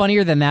 It's even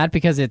funnier than that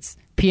because it's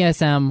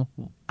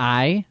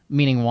PSM-I,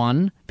 meaning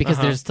 1, because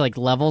there's like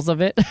levels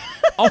of it.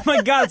 Oh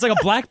my God, it's like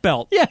a black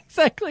belt. Yeah,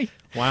 exactly.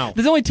 Wow.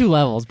 There's only 2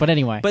 levels, but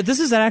anyway. But this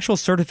is an actual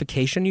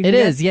certification you can It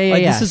get? is, yeah.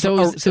 This is, so it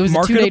was a 2-day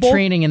marketable?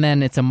 training, and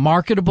then it's a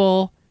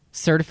marketable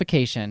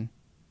certification.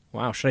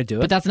 Wow, should I do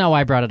it? But that's not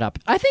why I brought it up.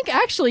 I think,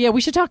 actually, yeah, we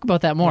should talk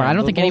about that more. Yeah, I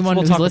don't think we'll anyone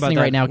talk who's about listening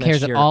that right now next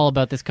cares at year. all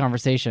about this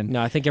conversation. No,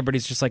 I think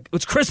everybody's just like,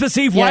 it's Christmas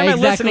Eve. Why am I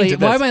exactly. listening to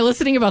this? Why am I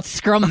listening about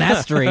Scrum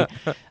Mastery?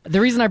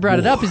 The reason I brought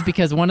it up is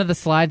because one of the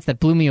slides that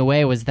blew me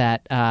away was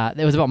that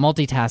it was about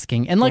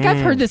multitasking. And, like,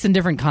 I've heard this in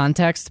different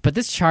contexts, but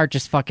this chart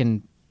just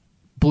fucking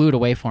blew it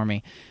away for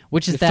me,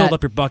 which is It that filled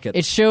up your bucket.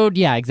 it showed,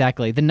 yeah,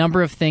 exactly, the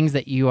number of things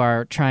that you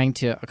are trying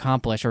to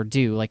accomplish or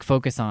do, like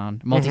focus on,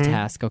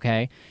 multitask,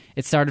 okay?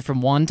 It started from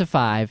 1 to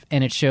 5,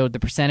 and it showed the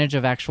percentage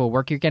of actual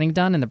work you're getting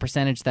done and the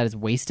percentage that is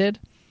wasted.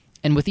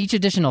 And with each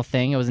additional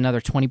thing, it was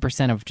another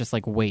 20% of just,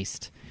 like,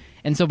 waste.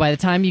 And so by the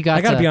time you got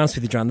I gotta be honest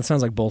with you, John. That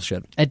sounds like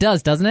bullshit. It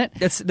does, doesn't it?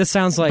 This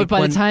sounds like. But by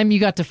when, the time you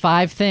got to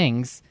 5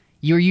 things,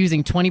 you're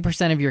using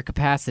 20% of your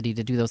capacity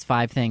to do those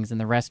 5 things, and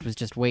the rest was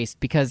just waste.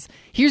 Because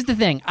here's the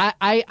thing.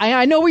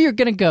 I know where you're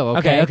going to go,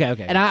 okay?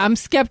 Okay. And I'm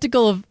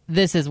skeptical of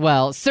this as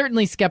well.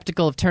 Certainly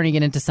skeptical of turning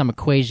it into some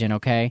equation,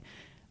 okay?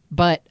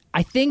 But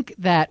I think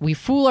that we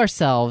fool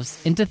ourselves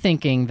into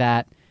thinking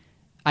that,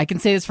 I can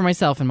say this for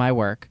myself in my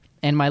work,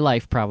 and my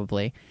life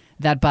probably,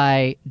 that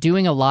by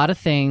doing a lot of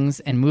things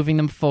and moving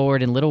them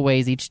forward in little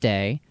ways each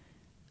day,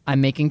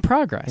 I'm making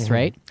progress,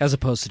 right? As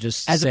opposed to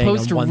just As saying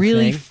opposed on to one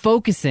really thing.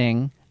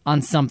 focusing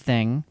on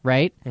something,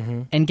 right?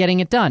 And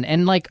getting it done.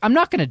 And, like, I'm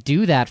not going to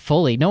do that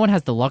fully. No one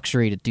has the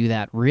luxury to do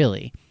that,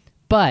 really.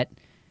 But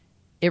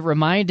it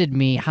reminded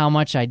me how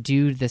much I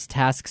do this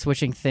task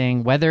switching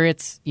thing, whether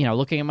it's, you know,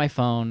 looking at my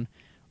phone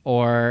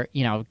or,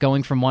 you know,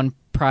 going from one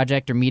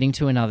project or meeting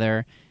to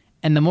another.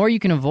 And the more you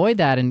can avoid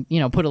that and, you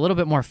know, put a little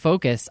bit more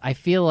focus, I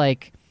feel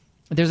like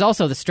there's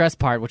also the stress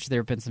part, which there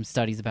have been some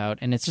studies about.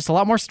 And it's just a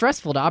lot more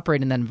stressful to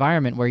operate in that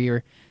environment where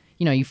you're,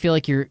 you know, you feel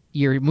like you're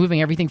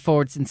moving everything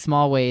forwards in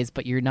small ways,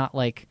 but you're not,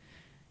 like,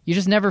 you're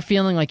just never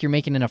feeling like you're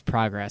making enough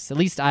progress. At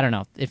least, I don't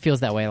know. It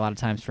feels that way a lot of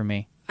times for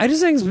me. I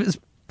just think it's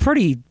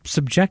pretty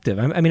subjective.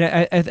 I mean,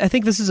 I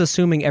think this is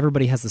assuming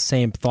everybody has the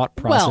same thought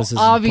processes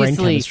Well, and brain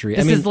obviously, chemistry.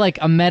 this is like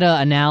a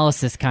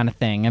meta-analysis kind of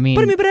thing.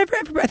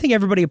 I think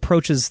everybody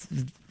approaches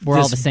we're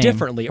all this the same.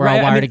 differently. We're all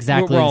right? wired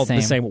exactly we're all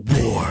the same.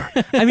 War.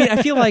 I mean,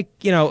 I feel like,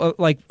 you know,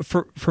 like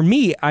for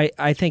me,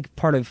 I think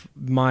part of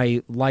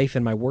my life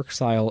and my work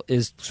style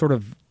is sort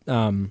of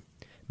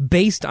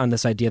based on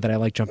this idea that I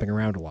like jumping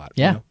around a lot.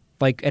 Yeah. You know?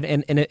 Like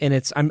and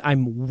it's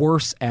I'm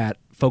worse at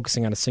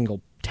focusing on a single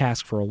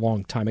task for a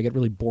long time. I get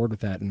really bored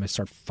with that and I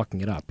start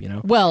fucking it up, you know?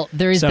 Well,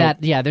 there is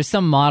there's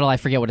some model, I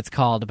forget what it's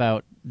called,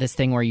 about this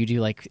thing where you do,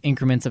 like,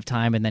 increments of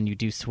time and then you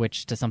do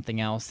switch to something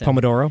else. And,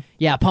 Pomodoro?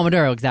 Yeah,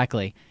 Pomodoro,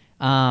 exactly.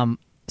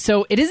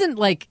 So it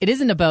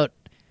isn't about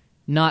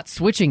not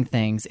switching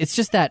things. It's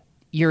just that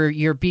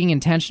you're being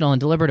intentional and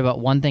deliberate about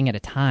one thing at a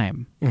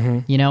time.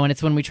 You know, and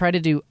it's when we try to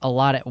do a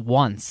lot at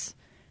once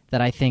that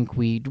I think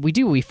we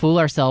fool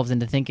ourselves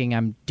into thinking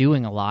I'm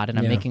doing a lot and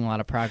I'm making a lot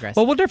of progress.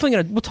 Well, we're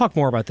definitely we'll talk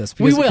more about this.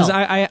 We will.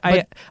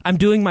 Because I'm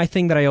doing my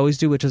thing that I always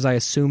do, which is I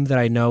assume that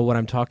I know what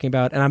I'm talking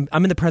about, and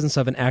I'm in the presence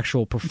of an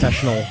actual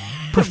professional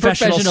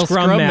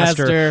Scrum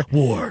Master.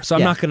 War. So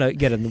I'm not going to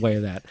get in the way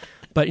of that.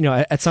 But, you know,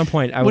 at some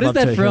point, I would love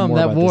to hear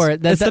more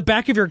about this. That's the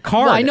back of your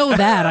card. Well, I know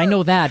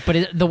that.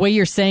 But the way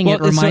you're saying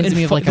it reminds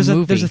me of, like, a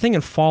movie. There's a thing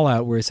in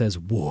Fallout where it says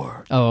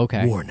war. Oh,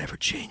 okay. War never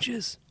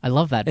changes. I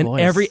love that and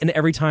voice.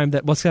 Every time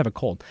that, well, it's kind of a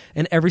cold.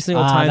 And every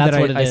single time that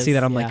I see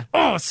that, I'm like,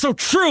 oh, it's so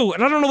true.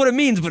 And I don't know what it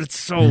means, but it's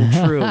so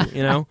true,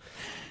 you know?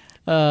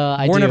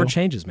 War never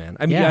changes, man.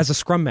 I mean, as a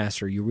Scrum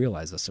Master, you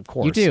realize this, of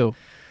course. You do.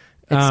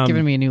 It's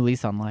given me a new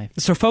lease on life.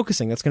 So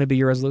focusing, that's going to be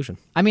your resolution.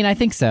 I mean, I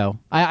think so.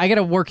 I got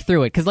to work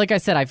through it because, like I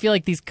said, I feel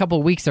like these couple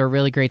of weeks are a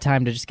really great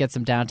time to just get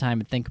some downtime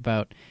and think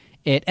about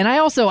it. And I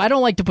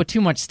don't like to put too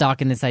much stock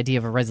in this idea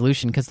of a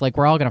resolution because, like,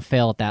 we're all going to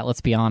fail at that.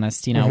 Let's be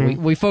honest. You know,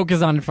 we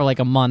focus on it for like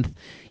a month.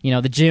 You know,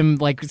 the gym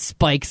like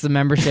spikes the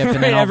membership,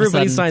 and then all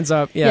everybody of a sudden, signs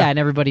up. Yeah, and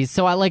everybody's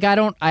so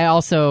I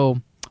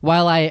also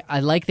while I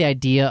like the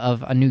idea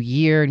of a new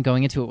year and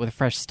going into it with a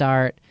fresh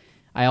start.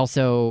 I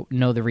also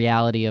know the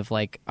reality of,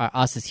 like,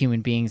 us as human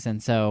beings,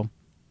 and so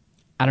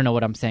I don't know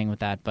what I'm saying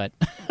with that, but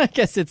I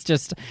guess it's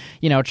just,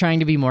 you know, trying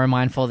to be more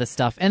mindful of this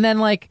stuff. And then,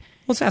 like...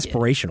 Well, it's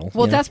aspirational.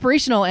 Well, it's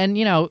aspirational, and,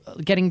 you know,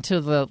 getting to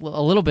a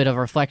little bit of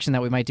reflection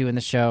that we might do in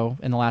the show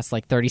in the last,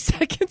 like, 30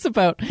 seconds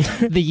about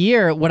the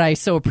year, what I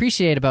so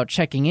appreciate about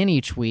checking in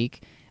each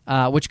week,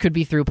 which could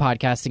be through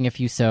podcasting if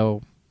you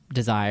so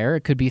desire.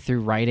 It could be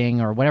through writing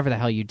or whatever the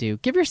hell you do.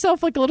 Give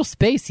yourself, like, a little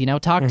space, you know,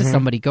 talk to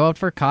somebody, go out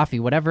for a coffee,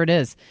 whatever it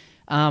is.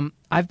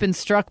 I've been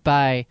struck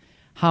by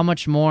how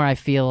much more I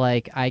feel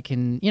like I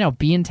can, you know,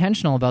 be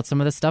intentional about some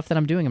of the stuff that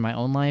I'm doing in my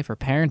own life or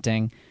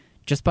parenting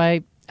just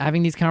by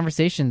having these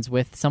conversations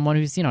with someone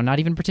who's, you know, not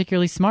even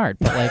particularly smart,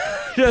 but like...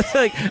 just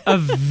like a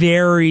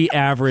very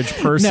average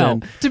person.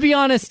 No, to be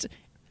honest,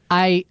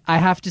 I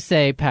have to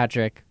say,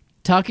 Patrick,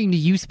 talking to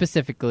you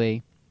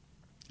specifically,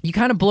 you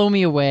kind of blow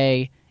me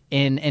away.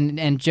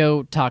 And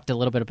Joe talked a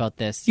little bit about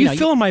this. You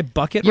filling my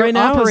bucket right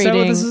now? Operating, is that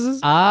what this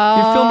is?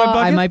 You're filling my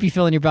bucket? I might be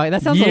filling your bucket.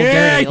 That sounds a little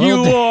dirty. Yeah,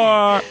 you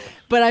are.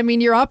 But I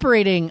mean, you're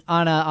operating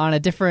on a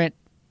different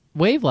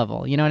wave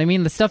level. You know what I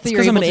mean? The stuff that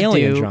you're able I'm an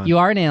alien, to do. John. You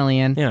are an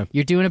alien. Yeah.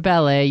 You're doing a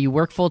ballet. You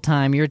work full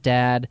time. You're a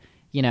dad.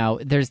 You know,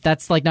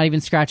 that's like not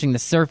even scratching the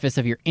surface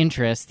of your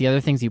interests. The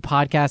other things you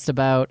podcast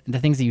about, the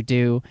things that you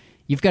do.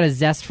 You've got a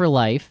zest for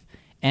life,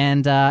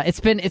 and it's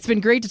been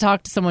great to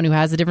talk to someone who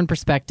has a different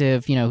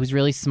perspective. You know, who's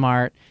really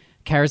smart.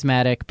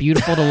 Charismatic,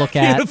 beautiful to look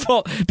at,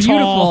 beautiful,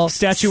 tall,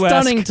 statuesque,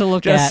 stunning to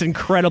look at, just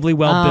incredibly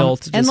well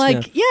built, and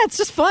it's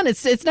just fun.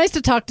 It's nice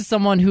to talk to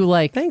someone who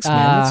Thanks,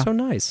 man. That's so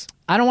nice.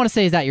 I don't want to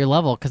say is at your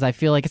level because I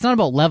feel like it's not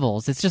about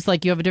levels. It's just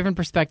like you have a different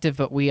perspective,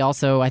 but we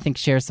also I think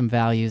share some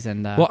values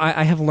and. Well,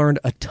 I have learned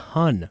a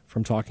ton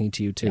from talking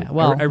to you too. Yeah,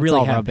 well, I really it's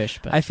all have. rubbish,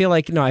 but I feel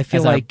like as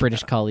like our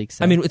British colleagues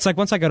say. I mean, it's like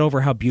once I got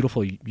over how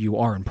beautiful you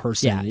are in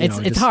person. Yeah, you know,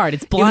 it's hard.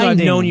 It's blinding. Even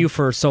though I've known you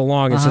for so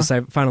long, it's just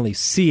I finally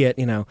see it.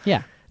 You know.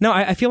 Yeah. No,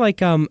 I feel like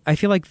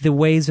the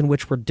ways in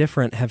which we're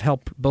different have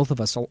helped both of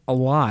us a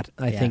lot.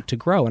 I think to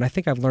grow, and I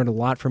think I've learned a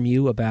lot from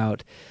you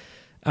about,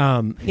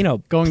 going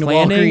to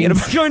planning and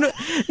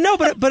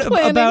Walgreens.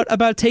 but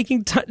about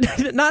taking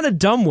not in a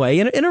dumb way,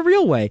 in a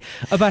real way,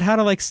 about how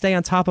to stay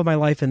on top of my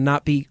life and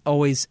not be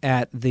always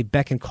at the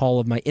beck and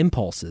call of my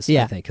impulses.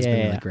 Yeah. I think has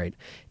been really great,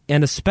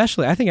 and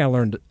especially I think I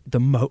learned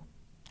the most.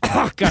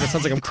 Oh God! It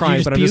sounds like I'm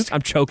crying, but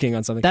I'm choking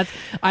on something.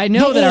 I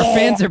know that our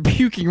fans are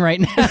puking right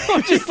now.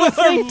 Just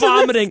listening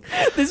vomiting.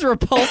 To this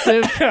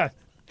repulsive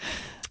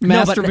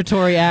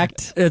masturbatory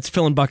act. It's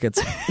filling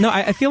buckets. No,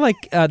 I feel like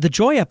the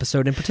Joy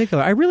episode in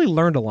particular, I really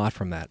learned a lot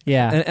from that.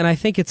 Yeah, and I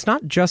think it's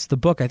not just the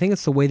book. I think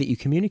it's the way that you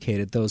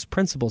communicated those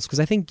principles because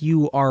I think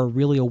you are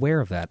really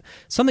aware of that.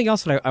 Something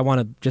else that I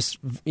want to just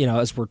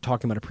as we're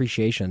talking about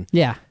appreciation.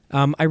 Yeah,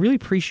 I really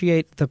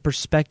appreciate the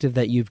perspective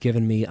that you've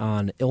given me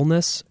on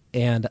illness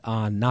and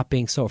on not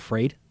being so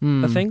afraid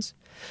of things.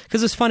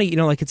 Because it's funny,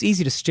 it's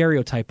easy to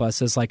stereotype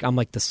us as I'm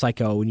the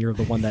psycho and you're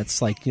the one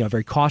that's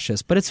very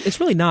cautious. But it's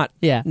really not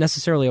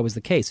necessarily always the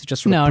case. It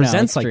just sort of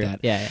presents like true. that.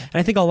 Yeah. And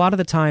I think a lot of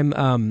the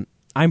time,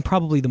 I'm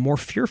probably the more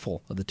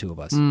fearful of the two of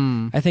us.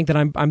 I think that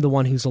I'm the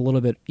one who's a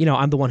little bit,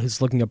 I'm the one who's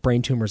looking at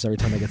brain tumors every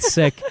time I get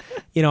sick.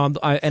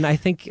 And I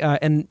think,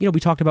 we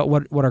talked about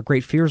what our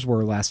great fears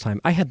were last time.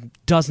 I had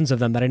dozens of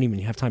them that I didn't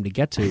even have time to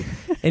get to.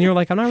 And you're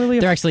like, I'm not really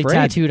They're afraid. actually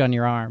tattooed on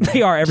your arm.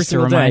 They are every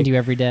single day. to remind you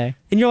every day.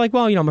 And you're like,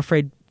 well, I'm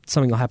afraid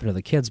something will happen to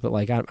the kids, but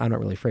I'm not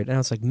really afraid. And I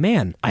was like,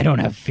 man, I don't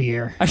have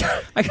fear.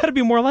 I got to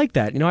be more like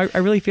that. I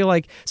really feel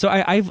like so.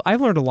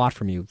 I've learned a lot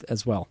from you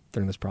as well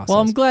during this process. Well,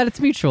 I'm glad it's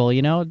mutual.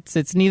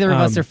 It's neither of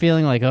us are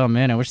feeling like, oh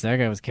man, I wish that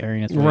guy was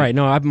carrying us. Right?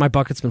 No, my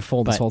bucket's been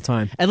full this whole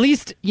time. At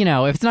least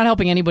if it's not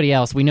helping anybody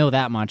else, we know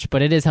that much.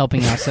 But it is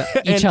helping us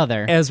each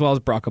other, as well as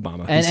Barack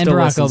Obama and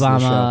Barack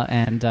Obama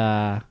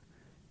and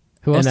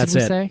who else did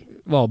we say?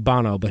 Well,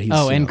 Bono, but he's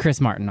and Chris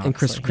Martin,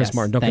 obviously. And Chris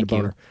Martin. Don't get a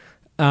boner.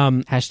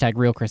 Hashtag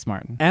real Chris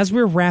Martin. As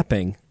we're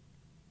wrapping,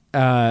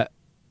 the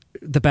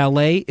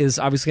ballet is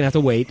obviously going to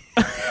have to wait.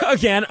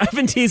 Again, I've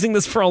been teasing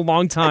this for a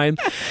long time,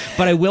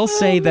 but I will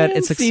say that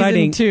it's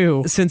exciting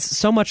too, since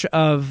so much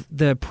of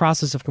the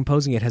process of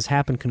composing it has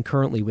happened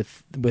concurrently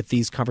with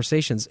these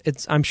conversations.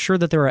 I'm sure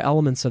that there are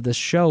elements of this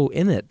show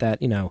in it that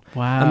wow.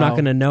 I'm not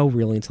going to know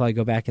really until I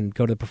go back and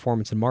go to the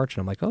performance in March,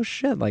 and I'm like, oh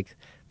shit,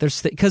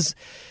 there's because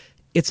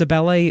it's a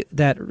ballet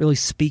that really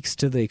speaks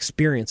to the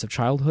experience of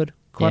childhood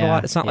quite a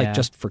lot. It's not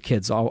just for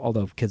kids,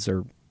 although kids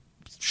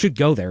should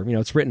go there.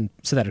 It's written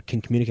so that it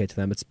can communicate to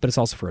them. But it's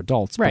also for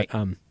adults. Right.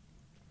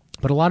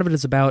 But a lot of it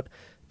is about.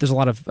 There's a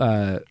lot of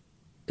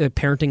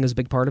parenting is a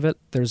big part of it.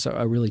 There's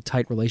a really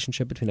tight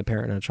relationship between a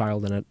parent and a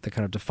child, and that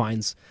kind of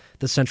defines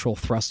the central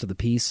thrust of the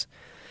piece.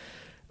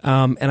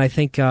 And I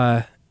think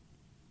I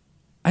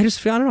just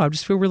feel I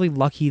just feel really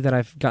lucky that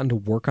I've gotten to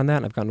work on that,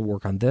 and I've gotten to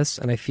work on this,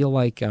 and I feel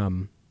like.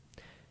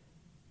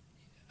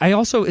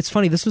 It's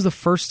funny, this was the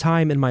first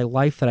time in my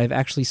life that I've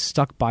actually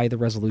stuck by the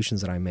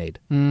resolutions that I made.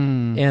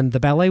 And the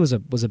ballet was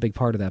a big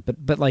part of that.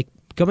 But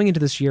going into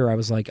this year, I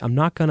was like, I'm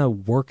not going to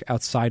work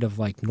outside of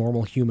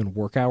normal human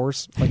work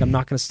hours. I'm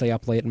not going to stay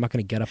up late. I'm not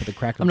going to get up at the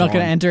crack of dawn. I'm not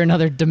going to enter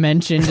another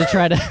dimension to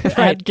try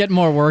to get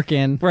more work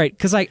in. Right,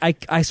 because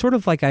I sort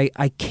of I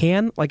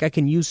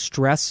can use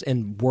stress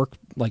and work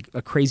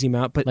a crazy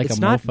amount, but it's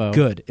not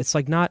good. It's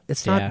not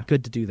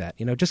good to do that.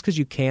 Just because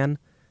you can.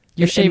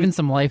 You're shaving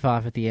some life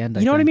off at the end.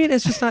 You know what I mean?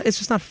 It's just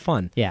not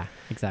fun. Yeah,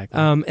 exactly.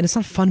 And it's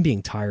not fun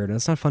being tired, and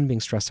it's not fun being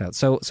stressed out.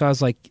 So I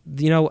was like,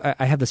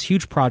 I have this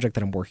huge project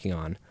that I'm working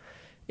on,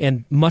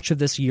 and much of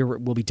this year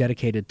will be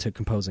dedicated to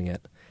composing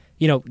it.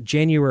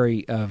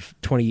 January of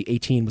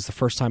 2018 was the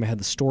first time I had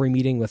the story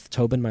meeting with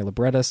Tobin, my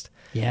librettist.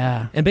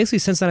 Yeah. And basically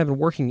since then I've been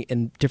working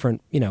in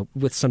different,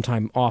 with some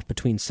time off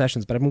between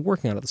sessions, but I've been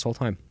working on it this whole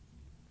time.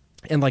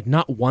 And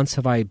not once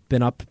have I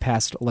been up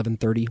past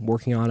 11:30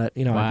 working on it.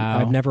 Wow.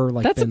 I've never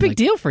That's a big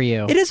deal for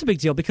you. It is a big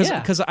deal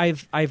because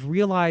I've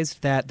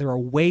realized that there are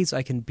ways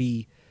I can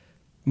be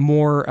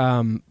more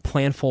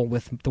planful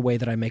with the way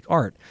that I make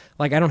art.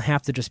 Like, I don't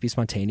have to just be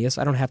spontaneous.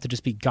 I don't have to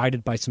just be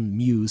guided by some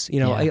muse. You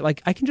know, Yeah.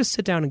 I can just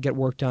sit down and get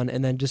work done,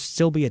 and then just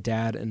still be a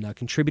dad and a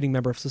contributing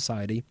member of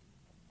society.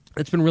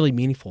 It's been really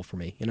meaningful for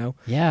me, you know?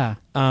 Yeah.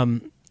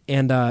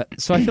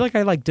 So I feel like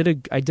I did a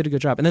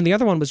good job. And then the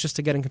other one was just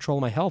to get in control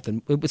of my health.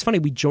 And it's funny,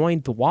 we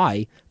joined the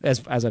Y,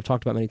 as I've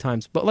talked about many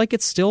times, but like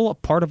it's still a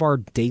part of our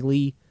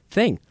daily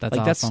thing. That's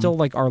like awesome. That's still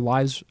like our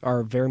lives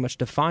are very much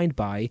defined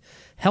by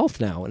health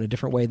now in a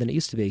different way than it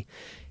used to be.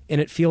 And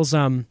it feels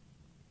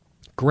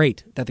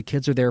great that the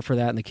kids are there for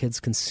that, and the kids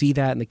can see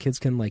that, and the kids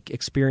can like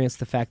experience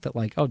the fact that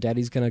like, oh,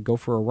 daddy's gonna go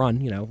for a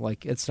run, you know,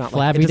 like it's not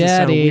Flabby like it doesn't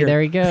sound Daddy, weird.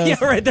 there he goes.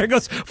 Yeah, right, there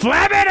goes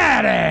Flabby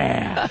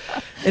Daddy.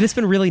 And it's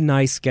been really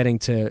nice getting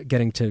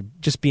to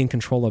just be in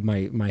control of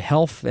my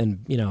health,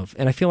 and you know,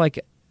 and I feel like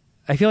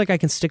I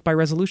can stick by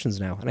resolutions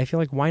now, and I feel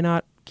like why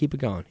not keep it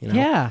going, you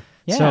know?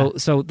 Yeah.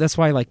 So that's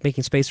why like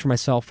making space for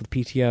myself with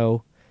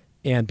PTO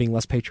and being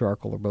less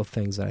patriarchal are both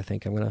things that I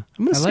think I'm gonna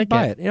stick like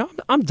by it. it. You know,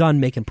 I'm done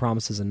making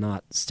promises and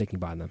not sticking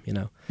by them. You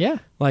know, Yeah.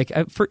 like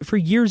for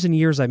years and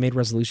years I made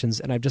resolutions,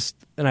 and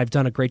I've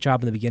done a great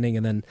job in the beginning,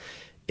 and then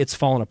it's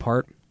fallen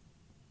apart.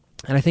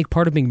 And I think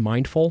part of being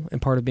mindful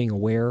and part of being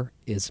aware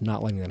is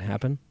not letting that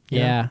happen. you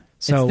know? Yeah.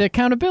 So it's the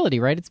accountability,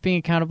 right? It's being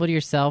accountable to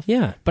yourself.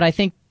 yeah, But I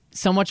think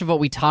so much of what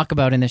we talk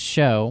about in this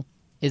show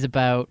is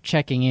about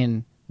checking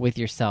in with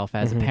yourself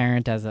as a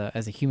parent, as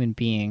a human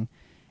being.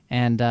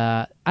 And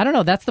I don't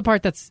know, that's the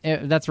part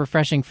that's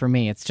refreshing for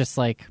me. It's just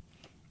like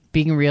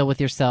being real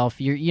with yourself.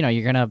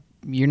 You're not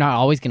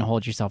always going to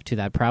hold yourself to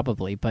that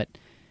probably, but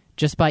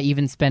just by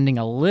even spending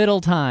a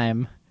little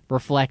time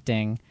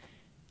reflecting,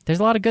 there's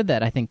a lot of good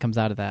that I think comes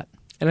out of that.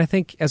 and I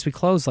think as we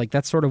close, like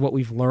that's sort of what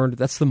we've learned.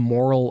 That's the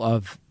moral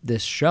of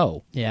this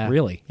show. Yeah.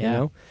 Really. Yeah. You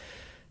know?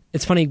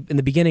 It's funny, in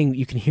the beginning,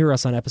 you can hear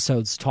us on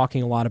episodes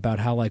talking a lot about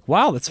how, like,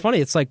 wow, that's funny.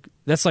 It's like,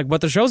 that's like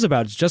what the show's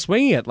about. It's just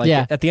winging it. Like,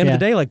 Yeah, at the end of yeah.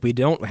 the day, like, we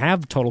don't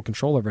have total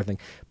control over everything.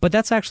 But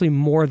that's actually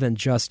more than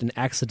just an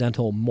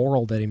accidental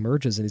moral that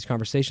emerges in these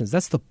conversations.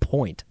 That's the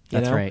point. you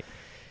That's know? right.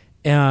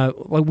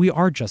 Like, we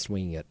are just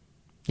winging it.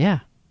 Yeah.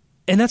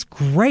 And that's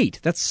great.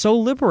 That's so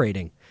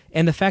liberating.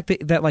 And the fact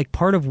that like,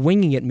 part of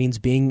winging it means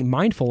being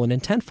mindful and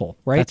intentful,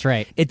 right? That's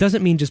right. It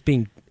doesn't mean just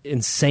being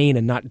insane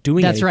and not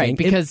doing That's anything. right.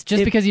 Because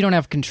because you don't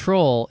have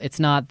control,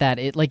 it's not that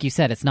it, like you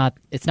said, it's not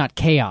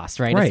chaos,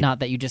 right? Right. It's not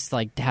that you just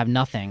like have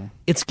nothing.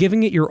 It's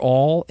giving it your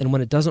all, and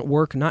when it doesn't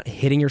work, not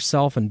hitting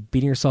yourself and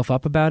beating yourself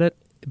up about it,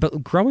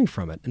 but growing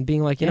from it and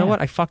being like, you know Yeah.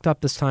 what, I fucked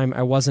up this time.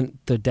 I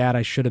wasn't the dad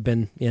I should have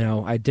been. You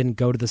know, I didn't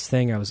go to this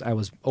thing. I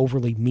was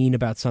overly mean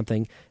about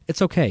something.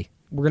 It's okay.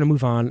 We're going to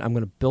move on. I'm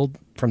going to build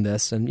from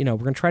this, and you know,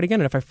 we're going to try it again.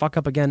 And if I fuck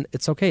up again,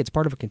 it's okay. It's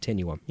part of a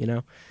continuum. You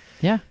know.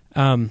 Yeah.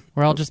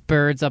 We're all just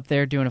birds up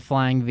there doing a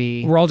flying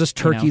V. We're all just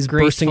turkeys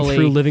bursting gracefully.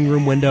 through living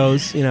room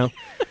windows, you know.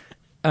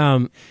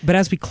 But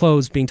as we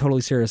close, being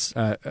totally serious,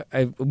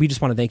 we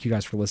just want to thank you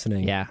guys for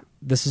listening. Yeah.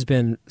 This has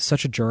been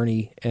such a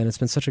journey, and it's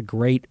been such a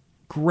great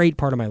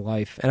part of my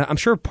life. And I'm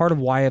sure part of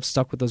why I've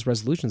stuck with those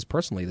resolutions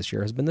personally this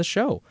year has been this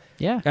show.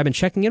 Yeah. I've been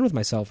checking in with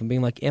myself and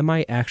being like, am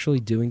I actually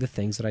doing the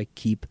things that I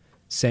keep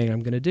saying I'm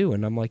going to do?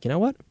 And I'm like, you know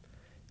what?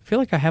 I feel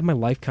like I have my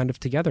life kind of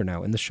together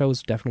now, and the show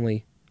is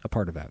definitely a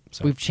part of that.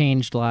 So We've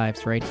changed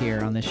lives right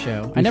here on this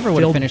show. I We've never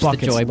would have filled finished the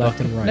buckets Joy book. left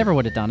and right. Never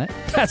would have done it.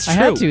 that's true. I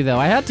had to, though.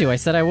 I had to. I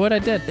said I would. I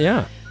did.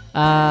 Yeah.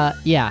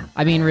 Yeah.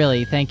 I mean,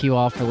 really, thank you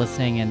all for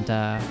listening. And,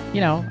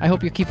 I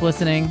hope you keep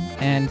listening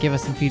and give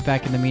us some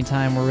feedback in the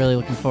meantime. We're really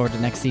looking forward to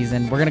next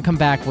season. We're going to come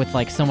back with,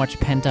 like, so much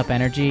pent-up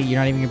energy. You're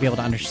not even going to be able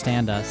to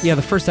understand us. Yeah,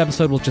 the first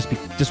episode will just be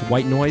just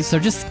white noise. So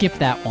just skip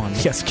that one.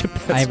 Yeah, skip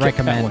that. I skip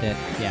recommend that it.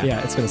 one. Yeah.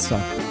 Yeah, it's going to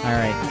suck. All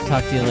right.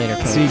 Talk to you later,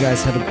 folks. See you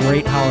guys. Have a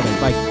great holiday.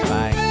 Bye.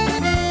 Bye.